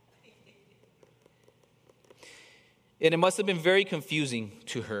 And it must have been very confusing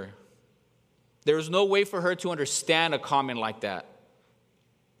to her. There was no way for her to understand a comment like that.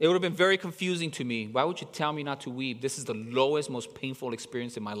 It would have been very confusing to me. Why would you tell me not to weep? This is the lowest, most painful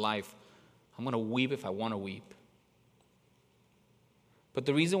experience in my life. I'm going to weep if I want to weep. But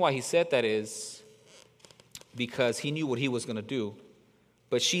the reason why he said that is because he knew what he was going to do,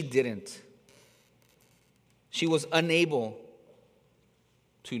 but she didn't. She was unable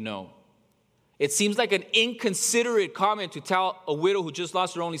to know. It seems like an inconsiderate comment to tell a widow who just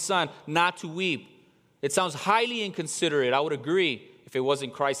lost her only son not to weep. It sounds highly inconsiderate, I would agree, if it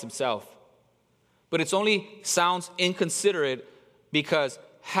wasn't Christ himself. But it only sounds inconsiderate because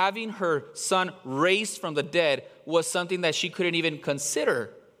having her son raised from the dead was something that she couldn't even consider.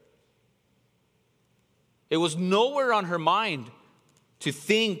 It was nowhere on her mind to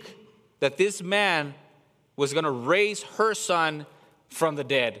think that this man was going to raise her son from the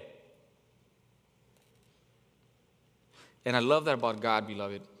dead. And I love that about God,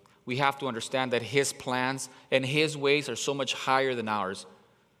 beloved. We have to understand that his plans and his ways are so much higher than ours.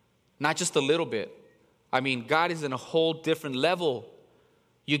 Not just a little bit. I mean, God is in a whole different level.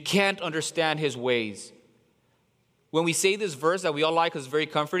 You can't understand his ways. When we say this verse that we all like, is very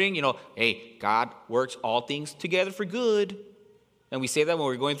comforting, hey, God works all things together for good. And we say that when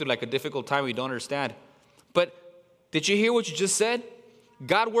we're going through like a difficult time we don't understand. But did you hear what you just said?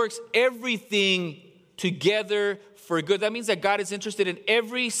 God works everything together for good. That means that God is interested in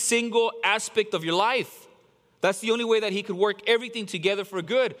every single aspect of your life. That's the only way that he could work everything together for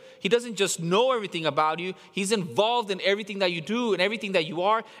good. He doesn't just know everything about you. He's involved in everything that you do and everything that you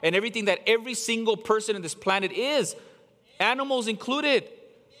are and everything that every single person in this planet is. Animals included.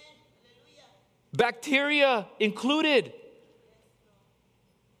 Bacteria included.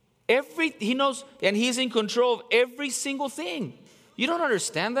 He knows, and he's in control of every single thing. You don't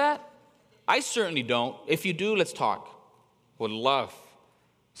understand that? I certainly don't. If you do, let's talk. Would love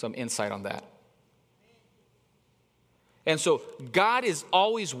some insight on that. And so God is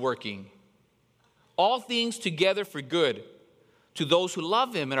always working all things together for good to those who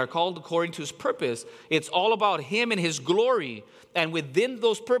love him and are called according to his purpose. It's all about him and his glory. And within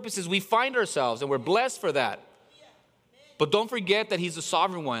those purposes, we find ourselves, and we're blessed for that. But don't forget that he's the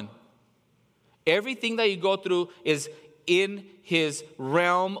sovereign one. Everything that you go through is in his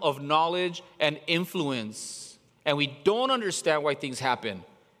realm of knowledge and influence. And we don't understand why things happen.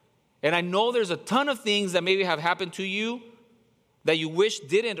 And I know there's a ton of things that maybe have happened to you that you wish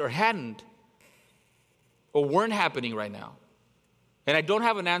didn't or hadn't or weren't happening right now. And I don't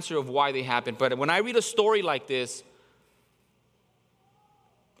have an answer of why they happened. But when I read a story like this,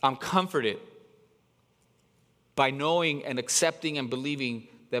 I'm comforted by knowing and accepting and believing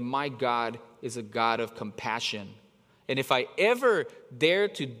that my God is a God of compassion. And if I ever dare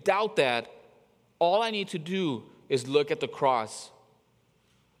to doubt that, all I need to do is look at the cross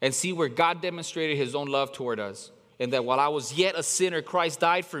and see where God demonstrated his own love toward us. And that while I was yet a sinner, Christ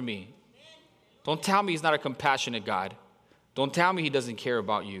died for me. Don't tell me he's not a compassionate God. Don't tell me he doesn't care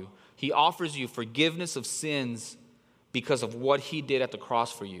about you. He offers you forgiveness of sins because of what he did at the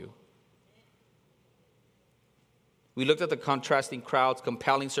cross for you. We looked at the contrasting crowds,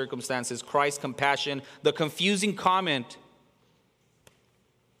 compelling circumstances, Christ's compassion, the confusing comment.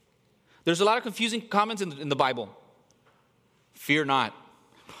 There's a lot of confusing comments in the Bible. Fear not.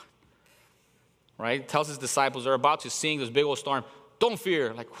 Right? Tells his disciples they're about to sing this big old storm. Don't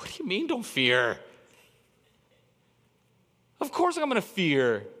fear. Like, what do you mean don't fear? Of course I'm going to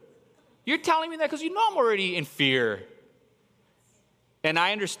fear. You're telling me that because you know I'm already in fear. And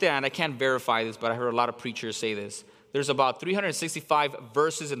I understand, I can't verify this, but I heard a lot of preachers say this. There's about 365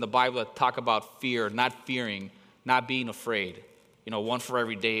 verses in the Bible that talk about fear, not fearing, not being afraid. You know, one for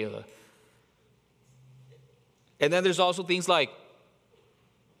every day. And then there's also things like,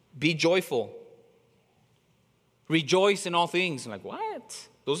 be joyful. Rejoice in all things. I'm like, what?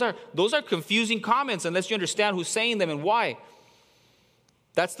 Those are confusing comments unless you understand who's saying them and why.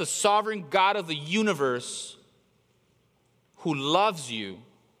 That's the sovereign God of the universe who loves you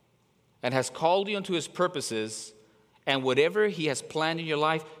and has called you into his purposes, and whatever he has planned in your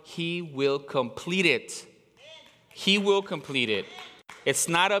life, he will complete it. He will complete it. It's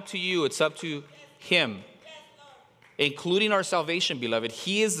not up to you, it's up to him. Including our salvation, beloved.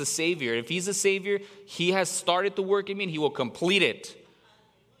 He is the Savior. If he's the Savior, he has started the work in me and he will complete it.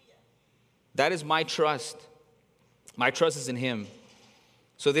 That is my trust. My trust is in him.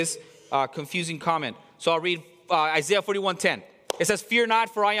 So this confusing comment. So I'll read Isaiah 41:10. It says, fear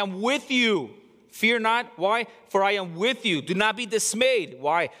not, for I am with you. Fear not. Why? For I am with you. Do not be dismayed.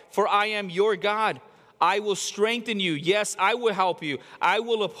 Why? For I am your God. I will strengthen you. Yes, I will help you. I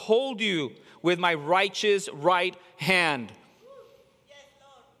will uphold you with my righteous right hand.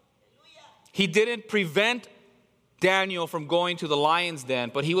 He didn't prevent Daniel from going to the lion's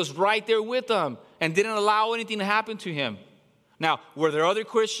den, but he was right there with them and didn't allow anything to happen to him. Now, were there other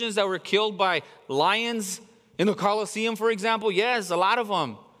Christians that were killed by lions in the Colosseum, for example? Yes, a lot of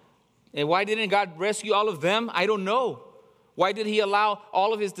them. And why didn't God rescue all of them? I don't know. Why did he allow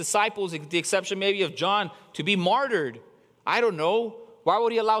all of his disciples, with the exception maybe of John, to be martyred? I don't know. Why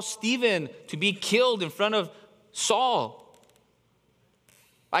would he allow Stephen to be killed in front of Saul?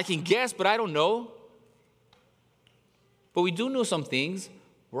 I can guess, but I don't know. But we do know some things.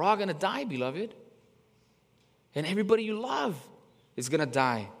 We're all going to die, beloved. And everybody you love is going to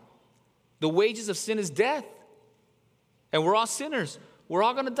die. The wages of sin is death. And we're all sinners. We're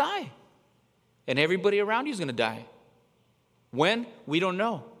all going to die. And everybody around you is going to die. When? We don't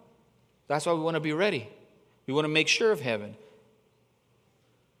know. That's why we want to be ready. We want to make sure of heaven.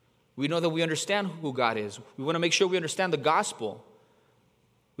 We know that we understand who God is. We want to make sure we understand the gospel.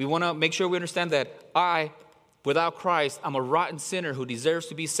 We want to make sure we understand that without Christ, I'm a rotten sinner who deserves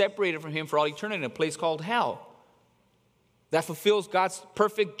to be separated from him for all eternity in a place called hell. That fulfills God's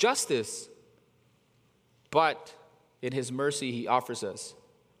perfect justice. But in his mercy, he offers us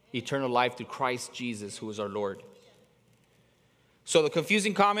eternal life through Christ Jesus, who is our Lord. So the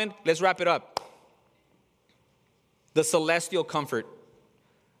confusing comment, let's wrap it up. The celestial comfort.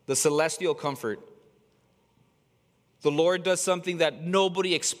 The celestial comfort. The Lord does something that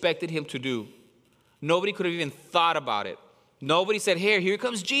nobody expected him to do. Nobody could have even thought about it. Nobody said, here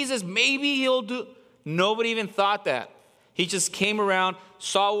comes Jesus. Maybe he'll do. Nobody even thought that. He just came around,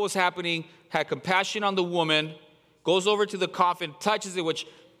 saw what was happening, had compassion on the woman, goes over to the coffin, touches it, which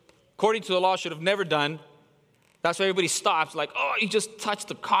according to the law should have never done. That's why everybody stops, like, oh, you just touched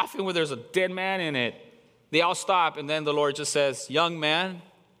the coffin where there's a dead man in it. They all stop, and then the Lord just says, young man,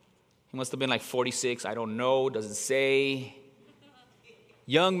 He must have been like 46. I don't know. Doesn't say.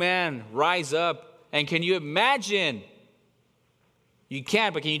 Young man, rise up. And can you imagine? You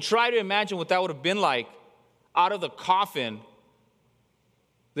can't, but can you try to imagine what that would have been like? Out of the coffin,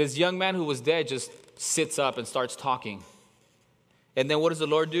 this young man who was dead just sits up and starts talking. And then what does the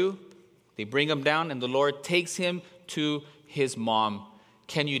Lord do? They bring him down, and the Lord takes him to his mom.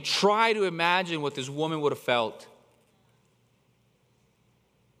 Can you try to imagine what this woman would have felt?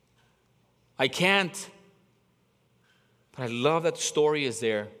 I can't. But I love that the story is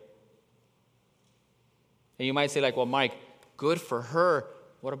there. And you might say, like, well, Mike, good for her.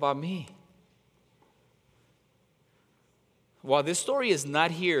 What about me? Well, this story is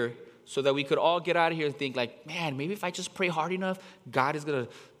not here so that we could all get out of here and think like, man, maybe if I just pray hard enough, God is going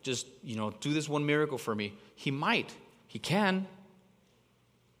to just, do this one miracle for me. He might. He can.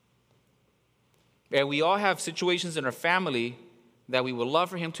 And we all have situations in our family that we would love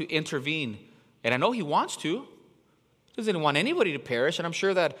for him to intervene. And I know he wants to. He doesn't want anybody to perish. And I'm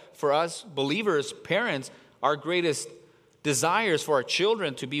sure that for us believers, parents, our greatest desires for our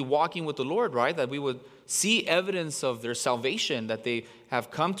children to be walking with the Lord, right? That we would see evidence of their salvation, that they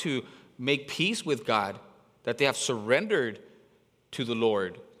have come to make peace with God, that they have surrendered to the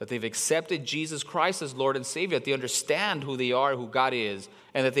Lord, that they've accepted Jesus Christ as Lord and Savior, that they understand who they are, who God is,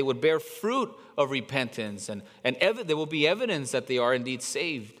 and that they would bear fruit of repentance, and there will be evidence that they are indeed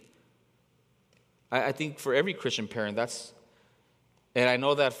saved. I think for every Christian parent, and I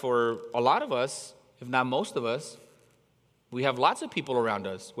know that for a lot of us, if not most of us, we have lots of people around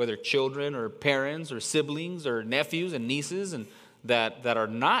us, whether children or parents or siblings or nephews and nieces, and that are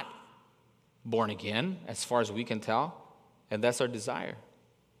not born again, as far as we can tell, and that's our desire.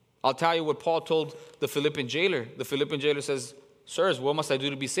 I'll tell you what Paul told the Philippian jailer. The Philippian jailer says, "Sirs, what must I do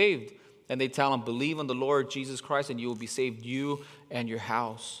to be saved?" And they tell him, "Believe on the Lord Jesus Christ, and you will be saved, you and your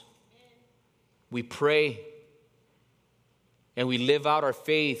house." We pray, and we live out our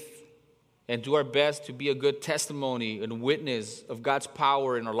faith, and do our best to be a good testimony and witness of God's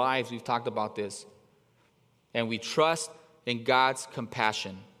power in our lives. We've talked about this. And we trust in God's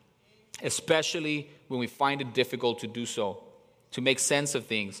compassion, especially when we find it difficult to do so, to make sense of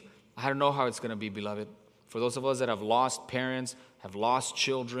things. I don't know how it's going to be, beloved. For those of us that have lost parents, have lost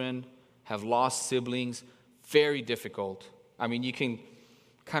children, have lost siblings, very difficult. I mean, you can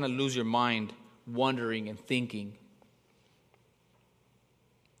kind of lose your mind wondering and thinking.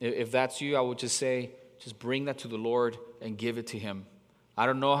 If that's you, I would just say, just bring that to the Lord and give it to him. I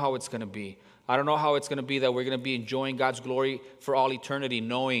don't know how it's going to be. I don't know how it's going to be that we're going to be enjoying God's glory for all eternity,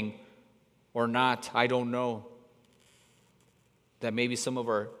 knowing or not, I don't know, that maybe some of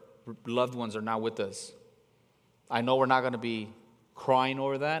our loved ones are not with us. I know we're not going to be crying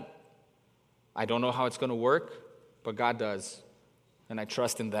over that. I don't know how it's going to work, but God does. And I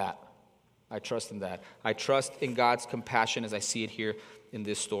trust in that. I trust in that. I trust in God's compassion as I see it here in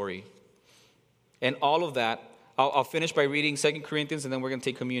this story. And all of that, I'll finish by reading 2 Corinthians, and then we're going to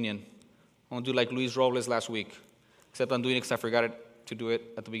take communion. I'm going to do like Luis Robles last week, except I'm doing it because I forgot to do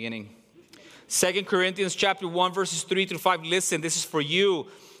it at the beginning. 2 Corinthians chapter 1, verses 3 through 5. Listen, this is for you.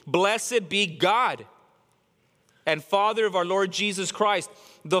 Blessed be God and Father of our Lord Jesus Christ,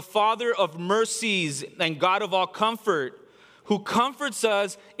 the Father of mercies and God of all comfort, who comforts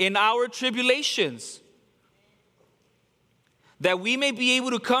us in our tribulations, that we may be able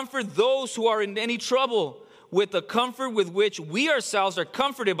to comfort those who are in any trouble with the comfort with which we ourselves are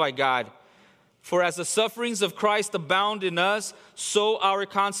comforted by God. For as the sufferings of Christ abound in us, so our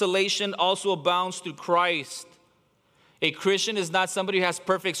consolation also abounds through Christ. A Christian is not somebody who has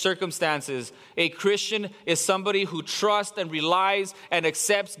perfect circumstances. A Christian is somebody who trusts and relies and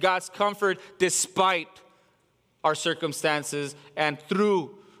accepts God's comfort despite our circumstances and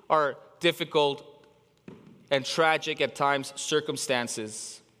through our difficult and tragic at times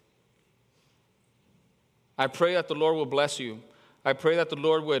circumstances. I pray that the Lord will bless you. I pray that the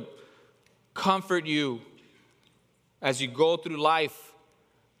Lord would comfort you as you go through life.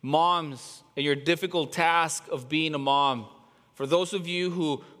 Moms, and your difficult task of being a mom. For those of you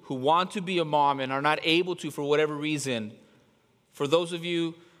who want to be a mom and are not able to for whatever reason. For those of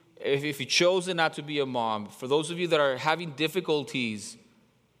you, if you've chosen not to be a mom. For those of you that are having difficulties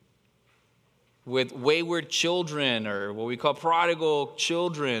with wayward children, or what we call prodigal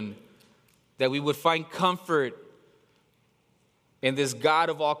children, that we would find comfort in this God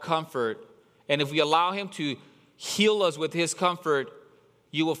of all comfort. And if we allow him to heal us with his comfort,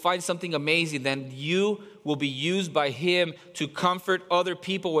 you will find something amazing. Then you will be used by him to comfort other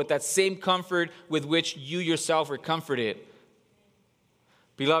people with that same comfort with which you yourself were comforted.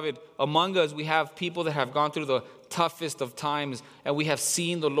 Beloved, among us we have people that have gone through the toughest of times, and we have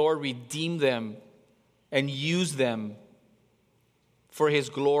seen the Lord redeem them and use them for His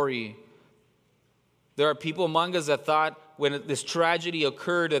glory. There are people among us that thought when this tragedy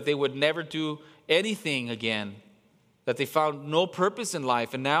occurred that they would never do anything again, that they found no purpose in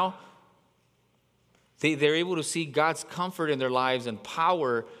life, and now they're able to see God's comfort in their lives and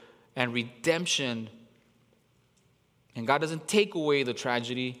power and redemption. And God doesn't take away the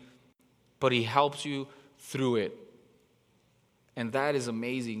tragedy, but He helps you through it. And that is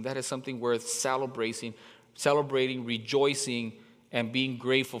amazing. That is something worth celebrating, rejoicing, and being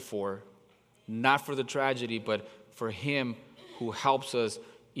grateful for. Not for the tragedy, but for Him who helps us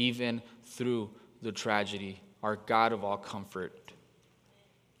even through the tragedy, our God of all comfort.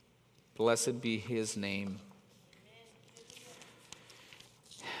 Blessed be His name.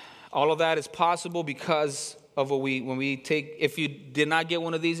 All of that is possible because of when we take, if you did not get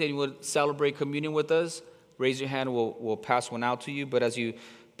one of these and you would celebrate communion with us, raise your hand, we'll pass one out to you. But as you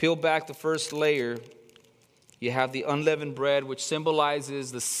peel back the first layer, you have the unleavened bread, which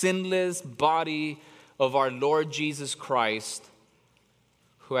symbolizes the sinless body of our Lord Jesus Christ,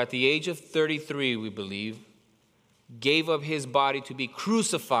 who at the age of 33, we believe, gave up His body to be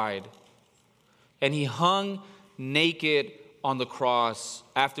crucified. And He hung naked on the cross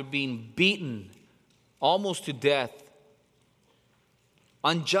after being beaten almost to death,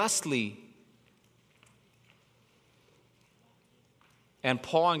 unjustly. And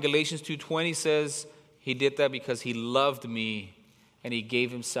Paul in Galatians 2:20 says He did that because He loved me and He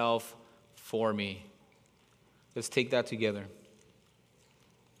gave Himself for me. Let's take that together.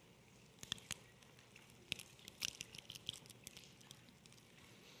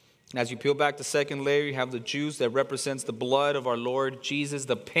 And as you peel back the second layer, you have the juice that represents the blood of our Lord Jesus,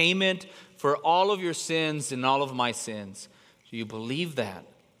 the payment for all of your sins and all of my sins. Do you believe that?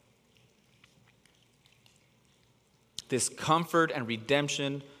 This comfort and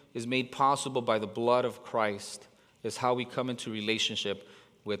redemption is made possible by the blood of Christ. Is how we come into relationship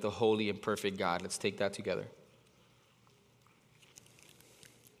with the holy and perfect God. Let's take that together.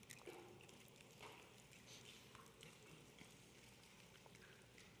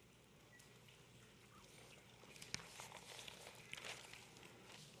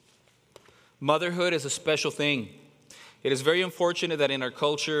 Motherhood is a special thing. It is very unfortunate that in our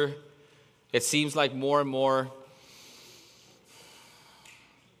culture, it seems like more and more,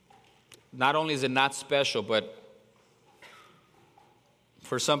 not only is it not special, but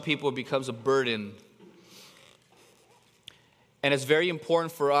for some people it becomes a burden. And it's very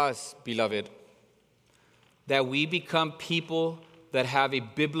important for us, beloved, that we become people that have a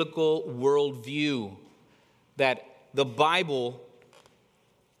biblical worldview, that the Bible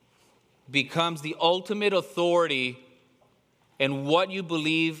becomes the ultimate authority in what you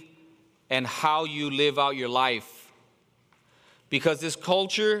believe and how you live out your life. Because this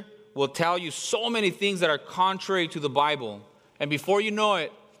culture will tell you so many things that are contrary to the Bible. And before you know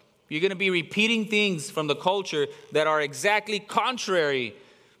it, you're going to be repeating things from the culture that are exactly contrary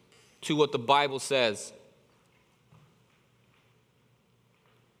to what the Bible says.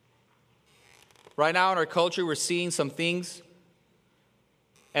 Right now in our culture, we're seeing some things.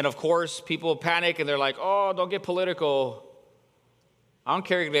 And of course, people panic and they're like, oh, don't get political. I don't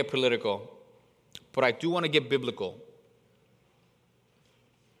care to get political, but I do want to get biblical.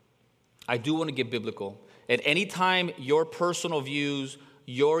 I do want to get biblical. At any time your personal views,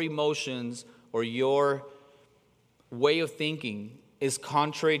 your emotions, or your way of thinking is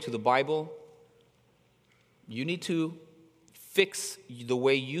contrary to the Bible, you need to fix the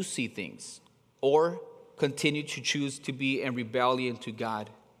way you see things or continue to choose to be in rebellion to God.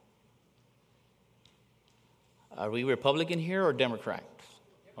 Are we Republican here or Democrat?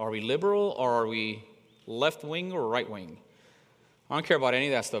 Are we liberal or are we left wing or right wing? I don't care about any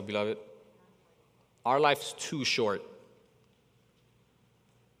of that stuff, beloved. Our life's too short.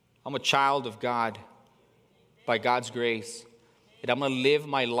 I'm a child of God by God's grace. And I'm going to live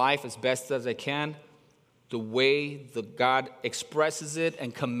my life as best as I can, the way that God expresses it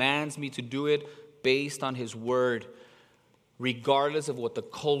and commands me to do it based on His word, regardless of what the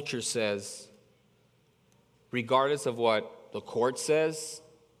culture says, regardless of what the court says,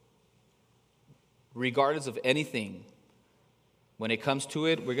 regardless of anything. When it comes to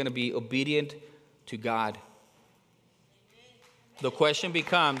it, we're going to be obedient to God. The question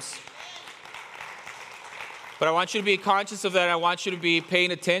becomes, but I want you to be conscious of that. I want you to be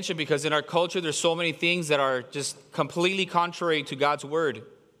paying attention because in our culture, there's so many things that are just completely contrary to God's word.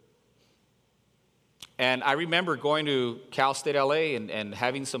 And I remember going to Cal State LA and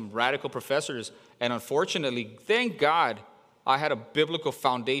having some radical professors. And unfortunately, thank God, I had a biblical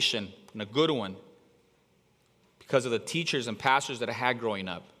foundation and a good one. because of the teachers and pastors that I had growing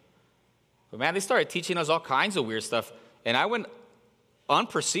up. But man, they started teaching us all kinds of weird stuff, and I went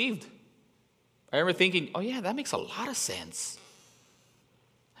unperceived. I remember thinking, oh yeah, that makes a lot of sense.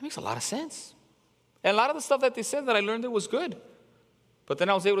 That makes a lot of sense. And a lot of the stuff that they said that I learned there was good. But then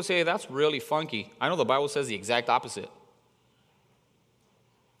I was able to say, hey, that's really funky. I know the Bible says the exact opposite.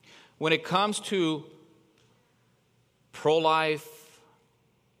 When it comes to pro-life,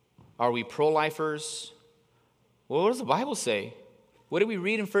 are we pro-lifers? Well, what does the Bible say? What did we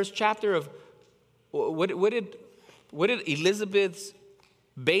read in first chapter of, what did Elizabeth's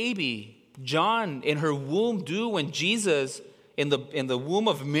baby, John, in her womb do when Jesus, in the womb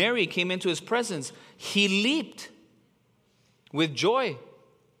of Mary, came into his presence? He leaped with joy.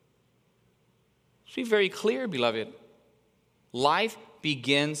 Let's be very clear, beloved. Life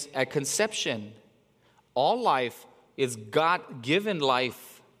begins at conception. All life is God-given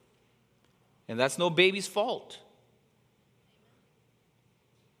life. And that's no baby's fault.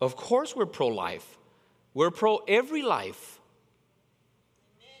 Of course we're pro-life. We're pro every life.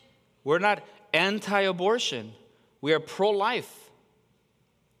 We're not anti-abortion. We are pro-life.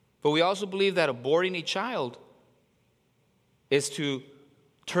 But we also believe that aborting a child is to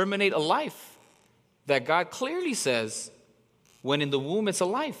terminate a life that God clearly says when in the womb it's a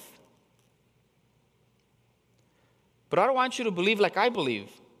life. But I don't want you to believe like I believe.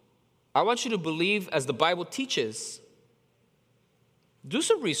 I want you to believe as the Bible teaches. Do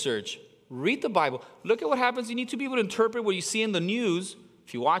some research. Read the Bible. Look at what happens. You need to be able to interpret what you see in the news,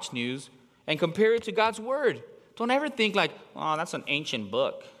 if you watch news, and compare it to God's Word. Don't ever think like, oh, that's an ancient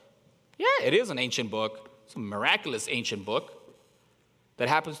book. Yeah, it is an ancient book. It's a miraculous ancient book that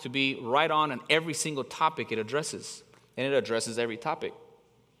happens to be right on every single topic it addresses. And it addresses every topic.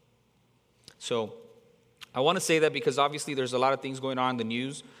 So I want to say that because obviously there's a lot of things going on in the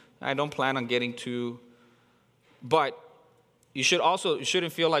news. I don't plan on getting to, but you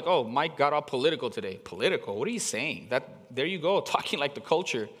shouldn't feel like, oh, Mike got all political today. Political? What are you saying? There you go, talking like the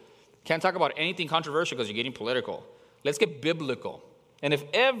culture. Can't talk about anything controversial because you're getting political. Let's get biblical. And if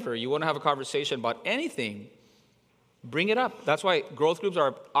ever you want to have a conversation about anything, bring it up. That's why growth groups are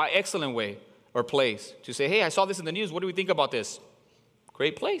an excellent way or place to say, hey, I saw this in the news. What do we think about this?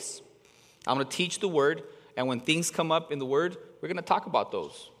 Great place. I'm going to teach the Word, and when things come up in the Word, we're going to talk about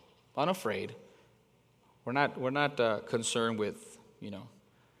those. Unafraid. We're not concerned with,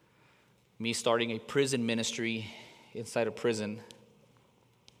 me starting a prison ministry inside a prison.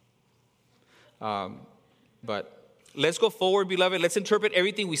 But let's go forward, beloved. Let's interpret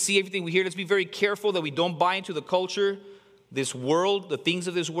everything we see, everything we hear. Let's be very careful that we don't buy into the culture, this world, the things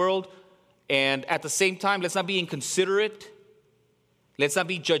of this world. And at the same time, let's not be inconsiderate. Let's not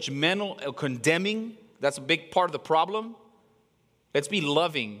be judgmental or condemning. That's a big part of the problem. Let's be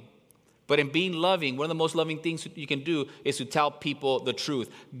loving. But in being loving, one of the most loving things you can do is to tell people the truth,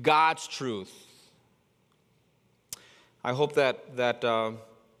 God's truth. I hope that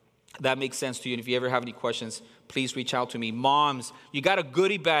makes sense to you. And if you ever have any questions, please reach out to me. Moms, you got a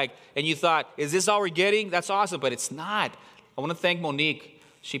goodie bag and you thought, is this all we're getting? That's awesome, but it's not. I want to thank Monique.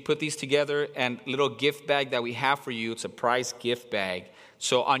 She put these together, and little gift bag that we have for you. It's a prize gift bag.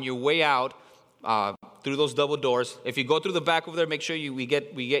 So on your way out, through those double doors, if you go through the back over there, make sure we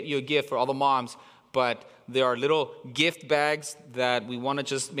get you a gift for all the moms. But there are little gift bags that we want to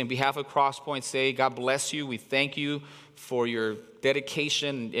just, on behalf of Crosspoint, say, God bless you. We thank you for your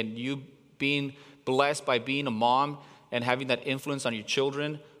dedication and you being blessed by being a mom and having that influence on your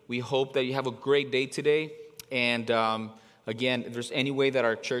children. We hope that you have a great day today. And again, if there's any way that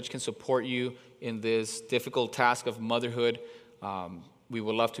our church can support you in this difficult task of motherhood, we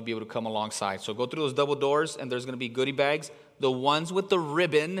would love to be able to come alongside. So go through those double doors, and there's going to be goodie bags. The ones with the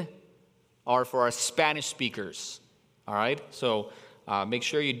ribbon are for our Spanish speakers. All right? So make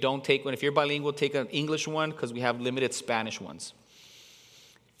sure you don't take one. If you're bilingual, take an English one because we have limited Spanish ones.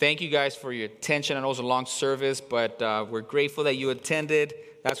 Thank you guys for your attention. I know it was a long service, but we're grateful that you attended.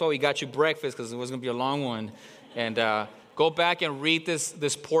 That's why we got you breakfast, because it was going to be a long one. And go back and read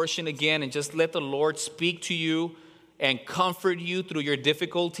this portion again and just let the Lord speak to you and comfort you through your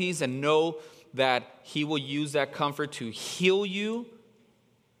difficulties, and know that He will use that comfort to heal you.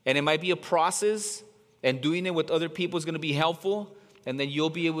 And it might be a process, and doing it with other people is going to be helpful. And then you'll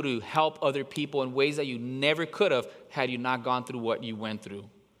be able to help other people in ways that you never could have had you not gone through what you went through.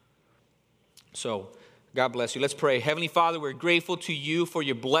 So, God bless you. Let's pray. Heavenly Father, we're grateful to you for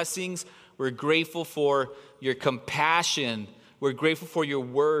your blessings. We're grateful for your compassion. We're grateful for your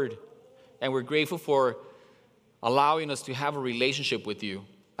word. And we're grateful for allowing us to have a relationship with you.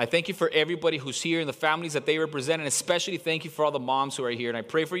 I thank you for everybody who's here and the families that they represent, and especially thank you for all the moms who are here. And I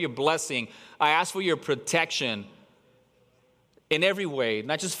pray for your blessing. I ask for your protection in every way,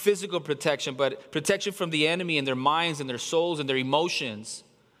 not just physical protection, but protection from the enemy in their minds and their souls and their emotions.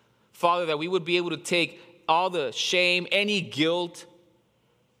 Father, that we would be able to take all the shame, any guilt,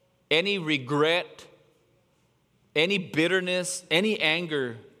 any regret, any bitterness, any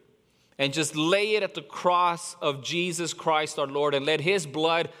anger, and just lay it at the cross of Jesus Christ our Lord, and let his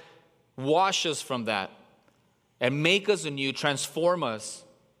blood wash us from that and make us anew, transform us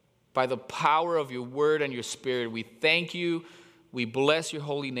by the power of your word and your spirit. We thank you. We bless your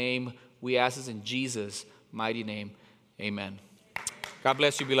holy name. We ask this in Jesus' mighty name. Amen. God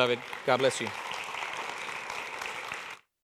bless you, beloved. God bless you.